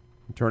off,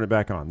 and turn it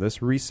back on. This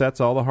resets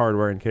all the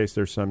hardware in case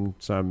there's some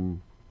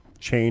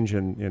change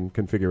in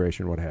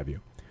configuration, what have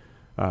you.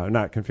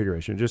 Not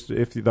configuration, just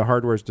if the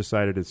hardware's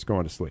decided it's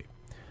going to sleep.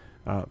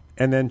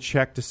 And then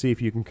check to see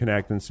if you can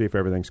connect and see if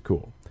everything's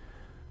cool.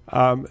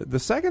 The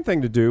second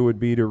thing to do would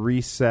be to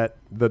reset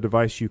the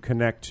device you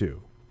connect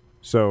to.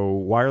 So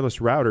wireless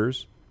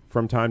routers,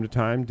 from time to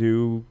time,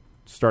 do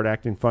start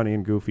acting funny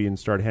and goofy and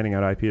start handing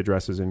out IP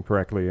addresses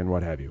incorrectly and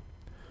what have you.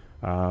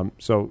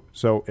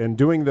 And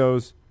doing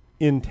those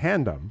in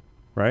tandem,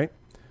 right?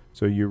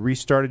 So you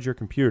restarted your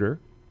computer.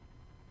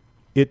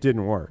 It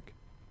didn't work.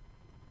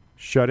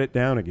 Shut it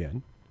down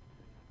again.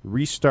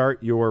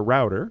 Restart your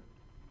router.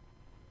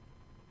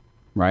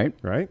 Right.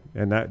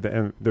 And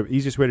the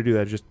easiest way to do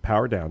that is just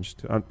power down.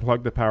 Just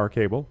unplug the power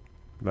cable.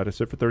 Let it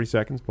sit for 30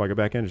 seconds. Plug it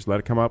back in. Just let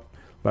it come up.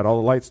 Let all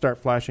the lights start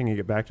flashing and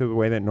get back to the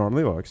way that it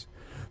normally looks.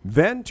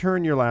 Then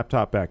turn your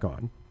laptop back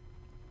on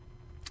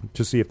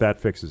to see if that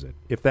fixes it.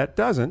 If that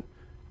doesn't,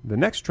 the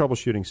next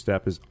troubleshooting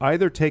step is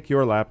either take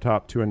your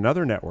laptop to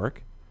another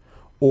network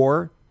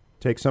or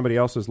take somebody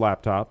else's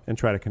laptop and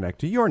try to connect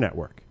to your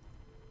network.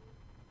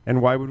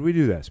 And why would we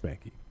do that,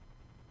 Spanky?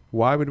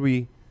 Why would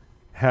we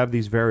have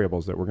these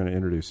variables that we're going to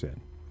introduce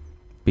in?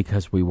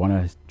 Because we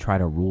want to try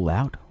to rule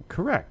out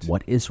Correct.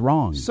 what is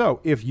wrong. So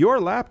if your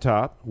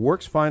laptop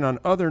works fine on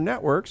other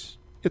networks,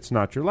 it's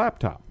not your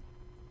laptop.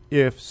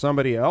 If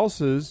somebody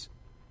else's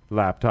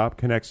laptop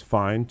connects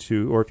fine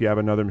to, or if you have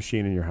another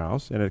machine in your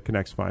house and it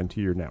connects fine to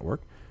your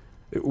network,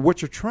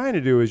 what you're trying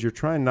to do is you're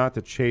trying not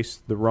to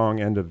chase the wrong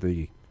end of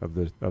the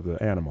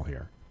animal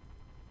here,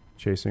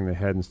 chasing the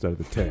head instead of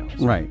the tail.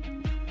 Right.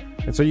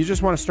 And so you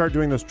just want to start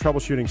doing those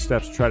troubleshooting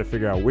steps to try to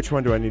figure out which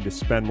one do I need to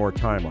spend more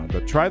time on.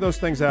 But try those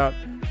things out,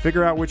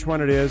 figure out which one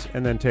it is,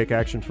 and then take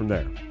action from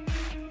there.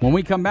 When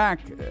we come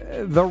back,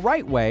 the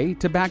right way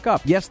to back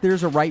up. Yes,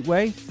 there's a right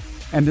way,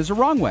 and there's a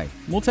wrong way.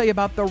 We'll tell you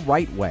about the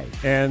right way.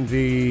 And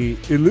the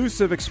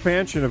elusive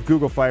expansion of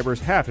Google Fiber is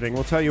happening.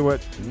 We'll tell you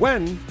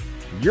when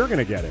you're going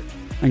to get it.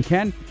 And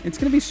Ken, it's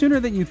going to be sooner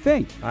than you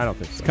think. I don't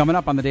think so. It's coming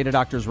up on the Data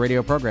Doctors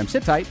radio program.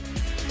 Sit tight.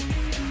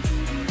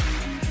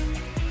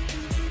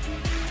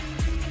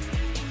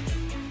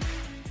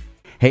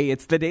 Hey,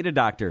 it's the Data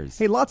Doctors.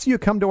 Hey, lots of you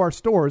come to our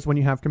stores when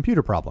you have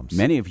computer problems.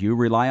 Many of you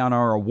rely on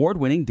our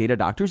award-winning Data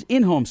Doctors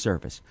in-home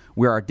service,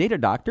 where our Data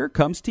Doctor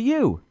comes to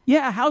you.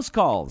 Yeah, house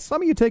calls.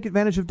 Some of you take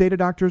advantage of Data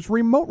Doctor's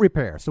remote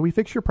repair, so we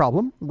fix your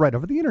problem right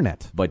over the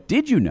internet. But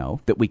did you know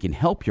that we can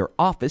help your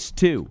office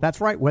too? That's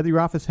right. Whether your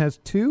office has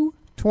 2,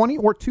 20,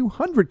 or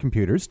 200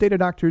 computers, Data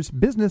Doctor's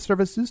Business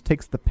Services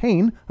takes the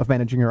pain of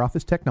managing your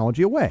office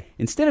technology away.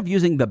 Instead of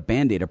using the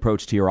Band-Aid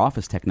approach to your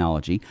office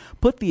technology,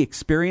 put the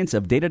experience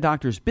of Data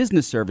Doctor's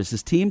Business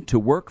Services team to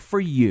work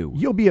for you.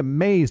 You'll be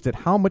amazed at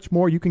how much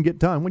more you can get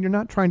done when you're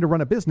not trying to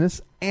run a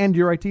business and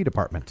your IT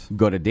department.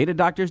 Go to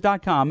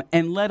datadoctors.com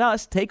and let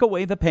us take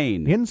away the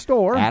pain. In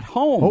store. At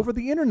home. Over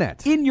the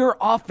internet. In your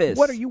office.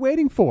 What are you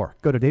waiting for?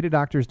 Go to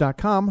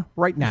datadoctors.com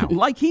right now.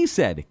 Like he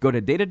said, go to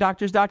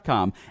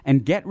datadoctors.com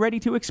and get ready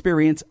to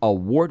experience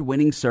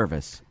award-winning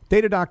service.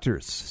 Data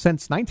Doctors.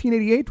 Since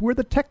 1988, we're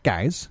the tech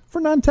guys for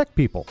non-tech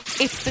people.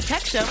 It's the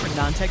tech show for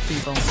non-tech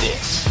people.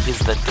 This is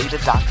the Data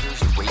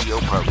Doctors radio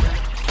program.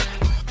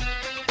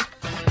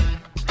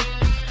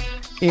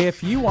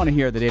 If you want to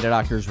hear the Data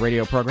Doctors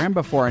radio program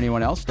before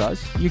anyone else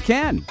does, you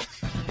can.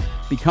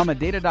 Become a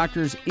Data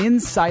Doctors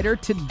insider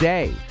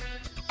today.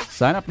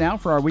 Sign up now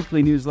for our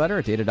weekly newsletter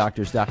at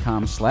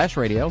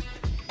datadoctors.com/radio.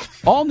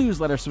 All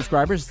newsletter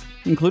subscribers,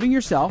 including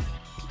yourself,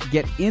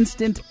 get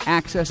instant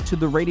access to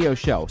the radio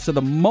show. So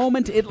the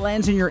moment it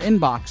lands in your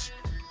inbox,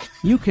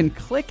 you can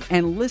click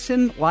and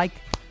listen like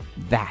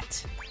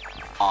that.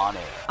 On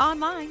air.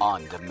 Online.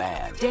 On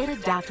demand.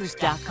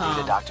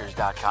 Datadoctors.com.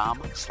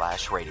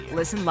 Datadoctors.com/radio.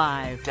 Listen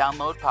live.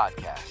 Download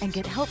podcasts. And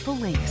get helpful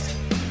links.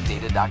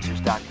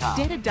 Datadoctors.com.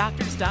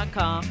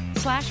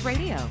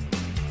 Datadoctors.com/radio.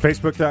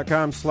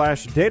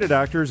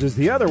 Facebook.com/datadoctors is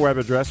the other web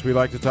address we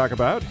like to talk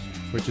about,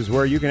 which is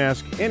where you can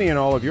ask any and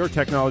all of your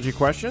technology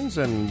questions,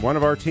 and one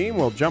of our team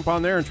will jump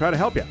on there and try to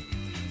help you.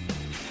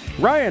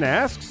 Ryan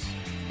asks,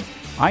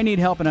 I need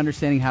help in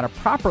understanding how to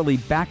properly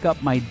back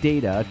up my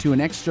data to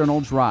an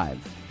external drive.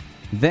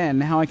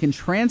 Then how I can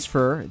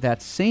transfer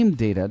that same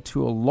data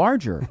to a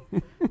larger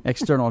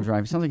external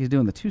drive. It sounds like he's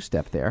doing the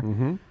two-step there.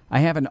 Mm-hmm. I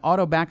have an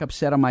auto backup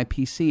set on my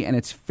PC, and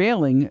it's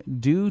failing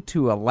due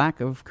to a lack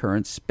of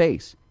current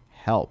space.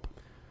 Help.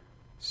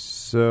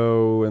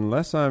 So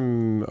unless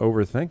I'm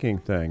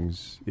overthinking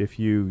things, if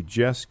you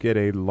just get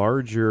a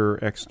larger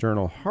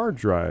external hard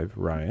drive,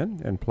 Ryan,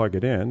 and plug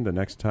it in, the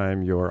next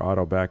time your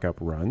auto backup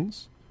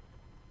runs,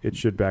 it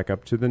should back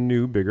up to the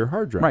new, bigger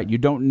hard drive. Right. You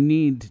don't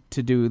need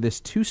to do this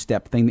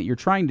two-step thing that you're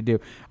trying to do.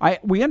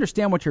 We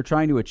understand what you're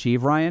trying to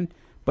achieve, Ryan,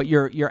 but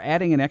you're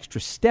adding an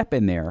extra step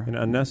in there. An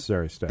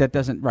unnecessary step. That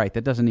doesn't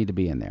need to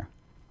be in there.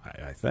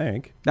 I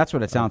think. That's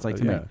what it sounds like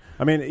to me.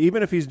 I mean,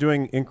 even if he's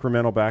doing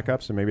incremental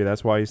backups, and maybe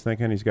that's why he's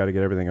thinking he's got to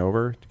get everything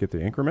over to get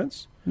the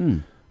increments,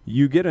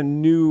 you get a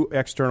new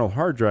external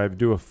hard drive,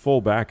 do a full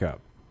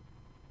backup.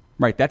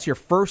 Right. That's your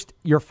first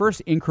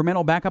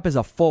incremental backup is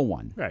a full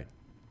one. Right.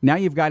 Now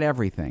you've got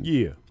everything.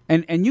 Yeah.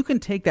 And you can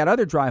take that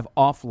other drive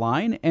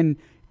offline, and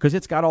because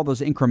it's got all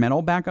those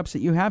incremental backups that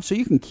you have, so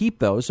you can keep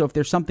those. So if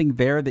there's something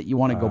there that you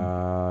want to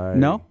go...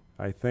 No?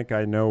 I think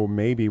I know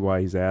maybe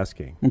why he's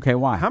asking. Okay,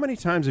 why? How many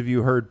times have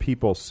you heard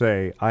people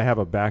say, I have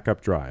a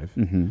backup drive?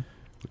 Mm-hmm.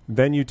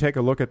 Then you take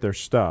a look at their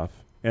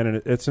stuff,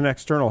 and it's an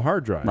external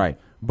hard drive. Right.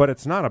 But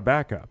it's not a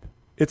backup.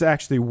 It's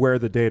actually where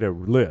the data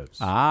lives.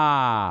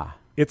 Ah.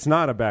 It's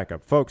not a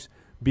backup. Folks,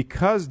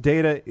 because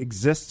data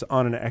exists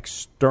on an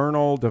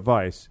external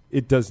device,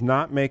 it does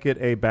not make it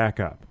a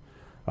backup.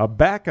 A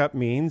backup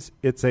means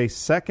it's a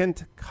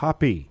second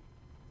copy.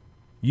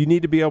 You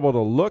need to be able to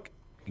look.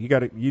 You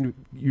got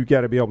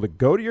to be able to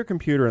go to your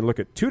computer and look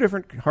at two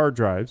different hard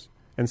drives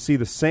and see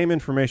the same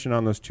information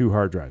on those two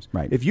hard drives.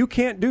 Right. If you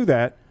can't do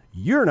that,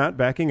 you're not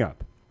backing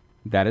up.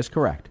 That is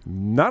correct.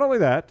 Not only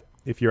that,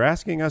 if you're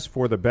asking us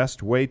for the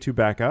best way to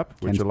back up,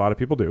 which Ken's a lot of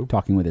people do.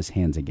 Talking with his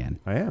hands again.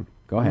 I am.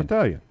 Go ahead. I'm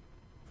Italian.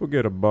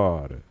 Forget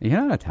about it.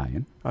 You're not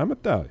Italian. I'm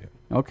Italian.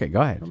 Okay,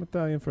 go ahead. I'm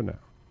Italian for now.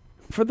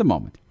 For the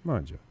moment.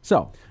 Mind you.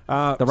 So,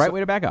 the right way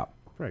to back up.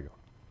 Prego.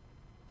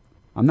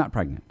 I'm not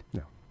pregnant.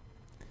 No.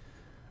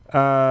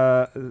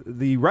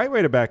 The right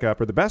way to back up,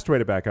 or the best way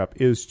to back up,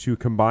 is to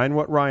combine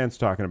what Ryan's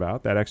talking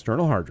about, that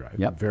external hard drive.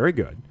 Yep. Very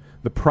good.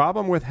 The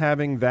problem with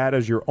having that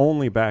as your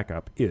only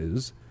backup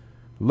is,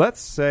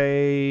 let's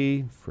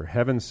say, for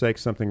heaven's sake,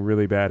 something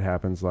really bad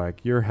happens,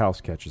 like your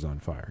house catches on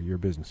fire, your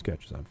business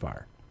catches on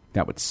fire.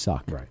 That would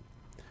suck. Right.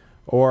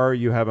 Or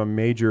you have a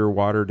major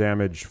water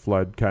damage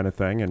flood kind of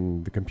thing,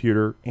 and the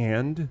computer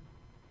and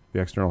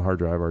the external hard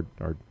drive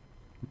are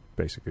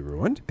basically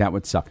ruined. That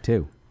would suck,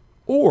 too.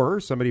 Or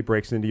somebody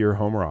breaks into your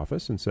home or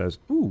office and says,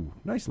 ooh,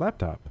 nice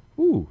laptop.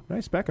 Ooh,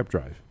 nice backup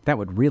drive. That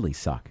would really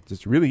suck.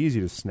 It's really easy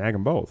to snag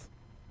them both.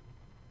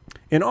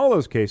 In all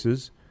those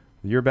cases,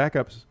 your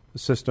backup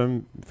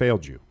system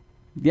failed you.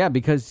 Yeah,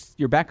 because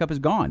your backup is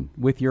gone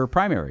with your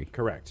primary.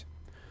 Correct.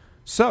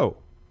 So,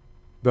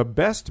 the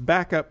best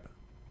backup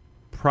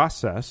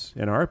process,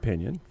 in our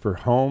opinion, for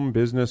home,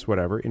 business,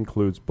 whatever,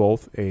 includes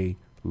both a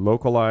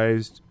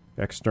localized,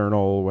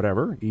 external,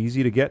 whatever,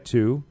 easy to get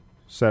to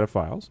set of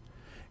files,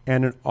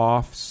 and an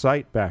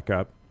off-site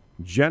backup,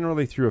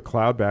 generally through a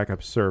cloud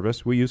backup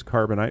service. We use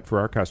Carbonite for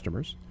our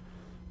customers,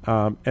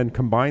 and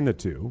combine the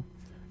two.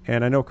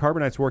 And I know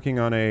Carbonite's working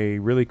on a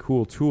really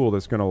cool tool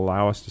that's going to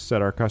allow us to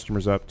set our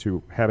customers up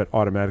to have it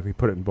automatically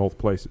put it in both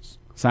places.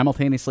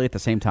 Simultaneously at the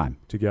same time.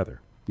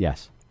 Together.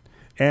 Yes.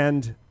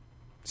 And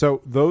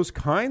so those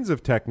kinds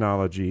of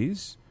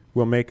technologies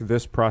will make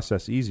this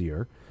process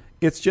easier.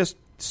 It's just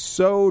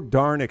so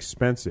darn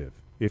expensive.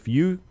 If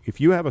you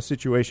have a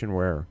situation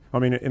where, I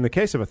mean, in the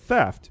case of a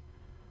theft,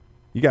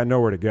 you got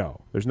nowhere to go.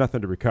 There's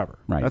nothing to recover.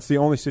 Right. That's the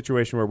only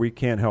situation where we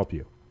can't help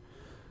you.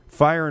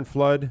 Fire and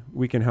flood,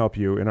 we can help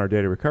you in our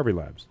data recovery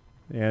labs.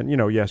 And,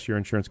 yes, your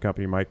insurance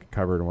company might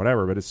cover it and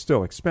whatever, but it's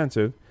still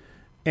expensive.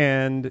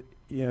 And,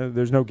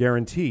 there's no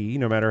guarantee,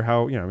 no matter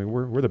how,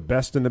 we're the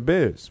best in the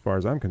biz as far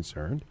as I'm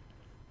concerned.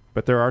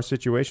 But there are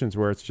situations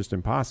where it's just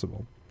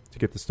impossible to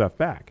get the stuff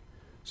back.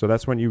 So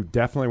that's when you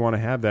definitely want to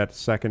have that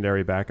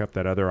secondary backup,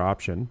 that other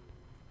option,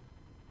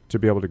 to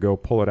be able to go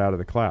pull it out of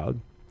the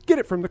cloud. Get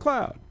it from the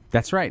cloud.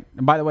 That's right.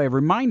 And by the way, a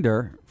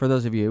reminder for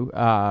those of you,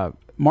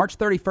 March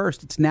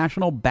 31st, it's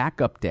National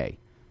Backup Day.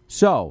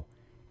 So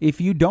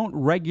if you don't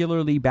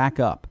regularly back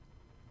up,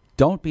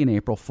 don't be an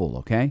April Fool,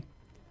 okay?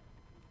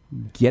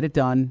 Get it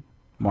done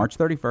March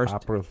 31st.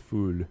 April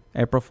Fool.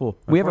 April Fool.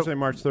 Unfortunately,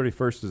 March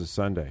 31st is a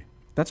Sunday.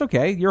 That's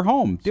okay. You're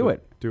home. Do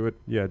it. Do it.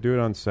 Yeah, do it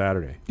on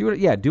Saturday.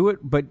 Do it,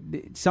 but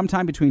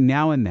sometime between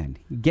now and then.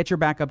 Get your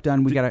backup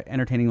done. We got an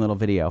entertaining little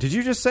video. Did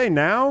you just say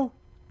now?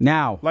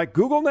 Now. Like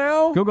Google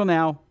Now? Google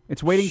Now.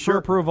 It's waiting for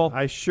approval.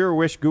 I sure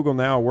wish Google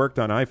Now worked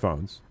on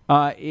iPhones.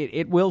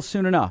 It will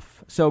soon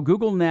enough. So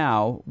Google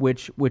Now,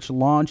 which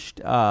launched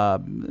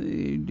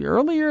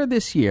earlier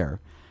this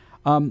year,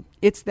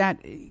 it's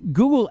that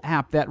Google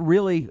app that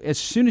really, as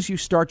soon as you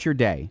start your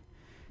day,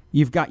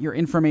 you've got your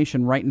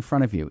information right in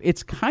front of you.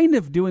 It's kind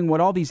of doing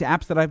what all these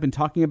apps that I've been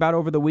talking about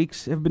over the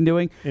weeks have been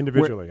doing.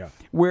 Individually,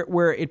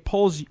 where it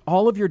pulls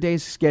all of your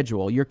day's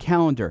schedule, your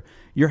calendar.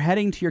 You're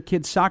heading to your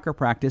kid's soccer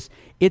practice.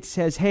 It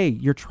says, hey,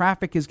 your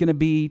traffic is going to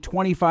be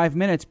 25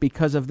 minutes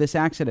because of this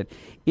accident.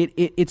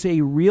 It's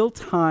a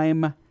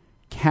real-time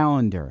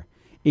calendar.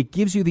 It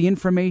gives you the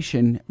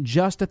information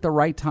just at the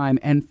right time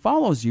and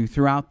follows you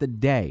throughout the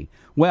day.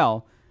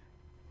 Well,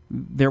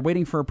 they're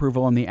waiting for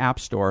approval in the App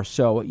Store,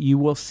 so you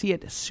will see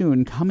it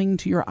soon coming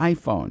to your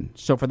iPhone.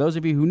 So for those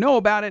of you who know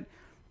about it,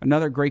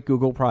 another great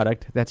Google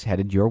product that's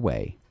headed your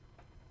way.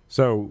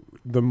 So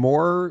the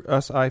more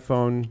us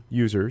iPhone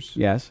users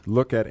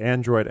look at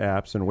Android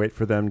apps and wait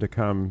for them to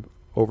come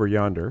over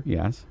yonder,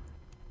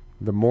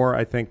 the more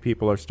I think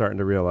people are starting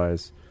to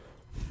realize,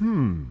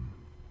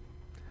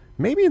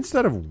 maybe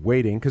instead of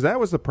waiting, because that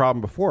was the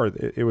problem before,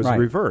 it was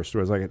reversed. It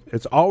was like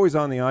it's always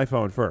on the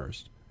iPhone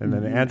first, and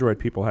then the Android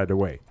people had to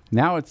wait.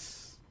 Now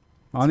it's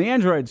on the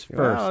Androids first.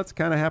 Well, it's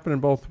kind of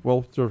happening both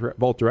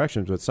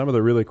directions, but some of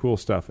the really cool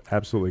stuff,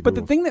 absolutely But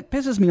the thing that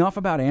pisses me off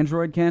about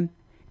Android, Ken,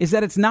 is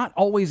that it's not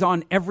always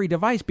on every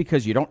device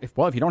because if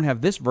you don't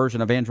have this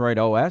version of Android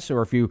OS,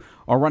 or if you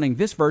are running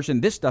this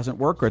version, this doesn't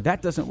work or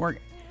that doesn't work.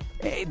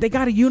 They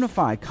got to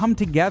unify, come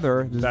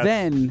together. That's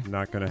then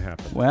not going to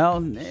happen.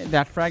 Well,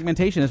 that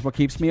fragmentation is what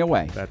keeps me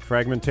away. That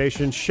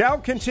fragmentation shall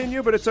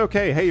continue, but it's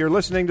okay. Hey, you're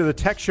listening to the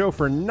Tech Show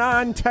for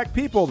non-tech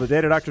people, the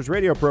Data Doctors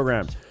radio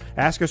program.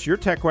 Ask us your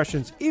tech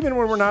questions even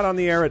when we're not on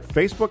the air at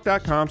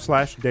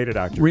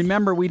facebook.com/datadoctors.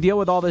 Remember, we deal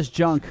with all this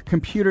junk,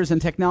 computers and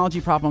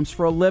technology problems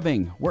for a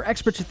living. We're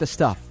experts at this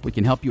stuff. We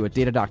can help you at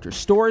Data Doctors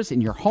stores,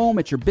 in your home,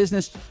 at your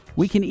business.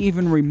 We can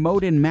even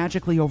remote in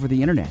magically over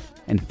the internet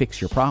and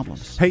fix your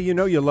problems. Hey, you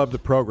know you love the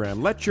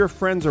program. Let your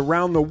friends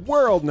around the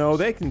world know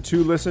they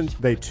too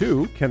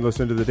can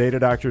listen to the Data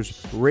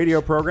Doctors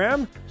radio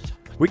program.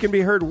 We can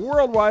be heard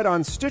worldwide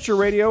on Stitcher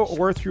Radio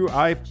or through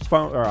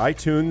iPhone or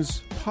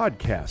iTunes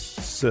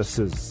podcasts.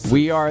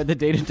 We are the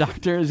Data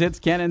Doctors. It's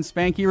Ken and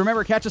Spanky.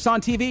 Remember, catch us on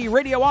TV,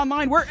 radio,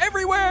 online. We're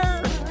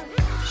everywhere.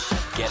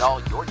 Get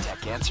all your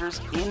tech answers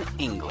in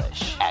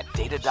English at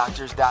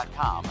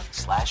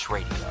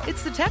datadoctors.com/radio.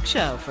 It's the Tech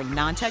Show for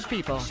non-tech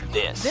people.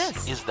 This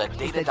is the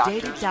Data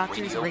Data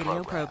Doctors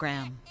radio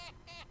program.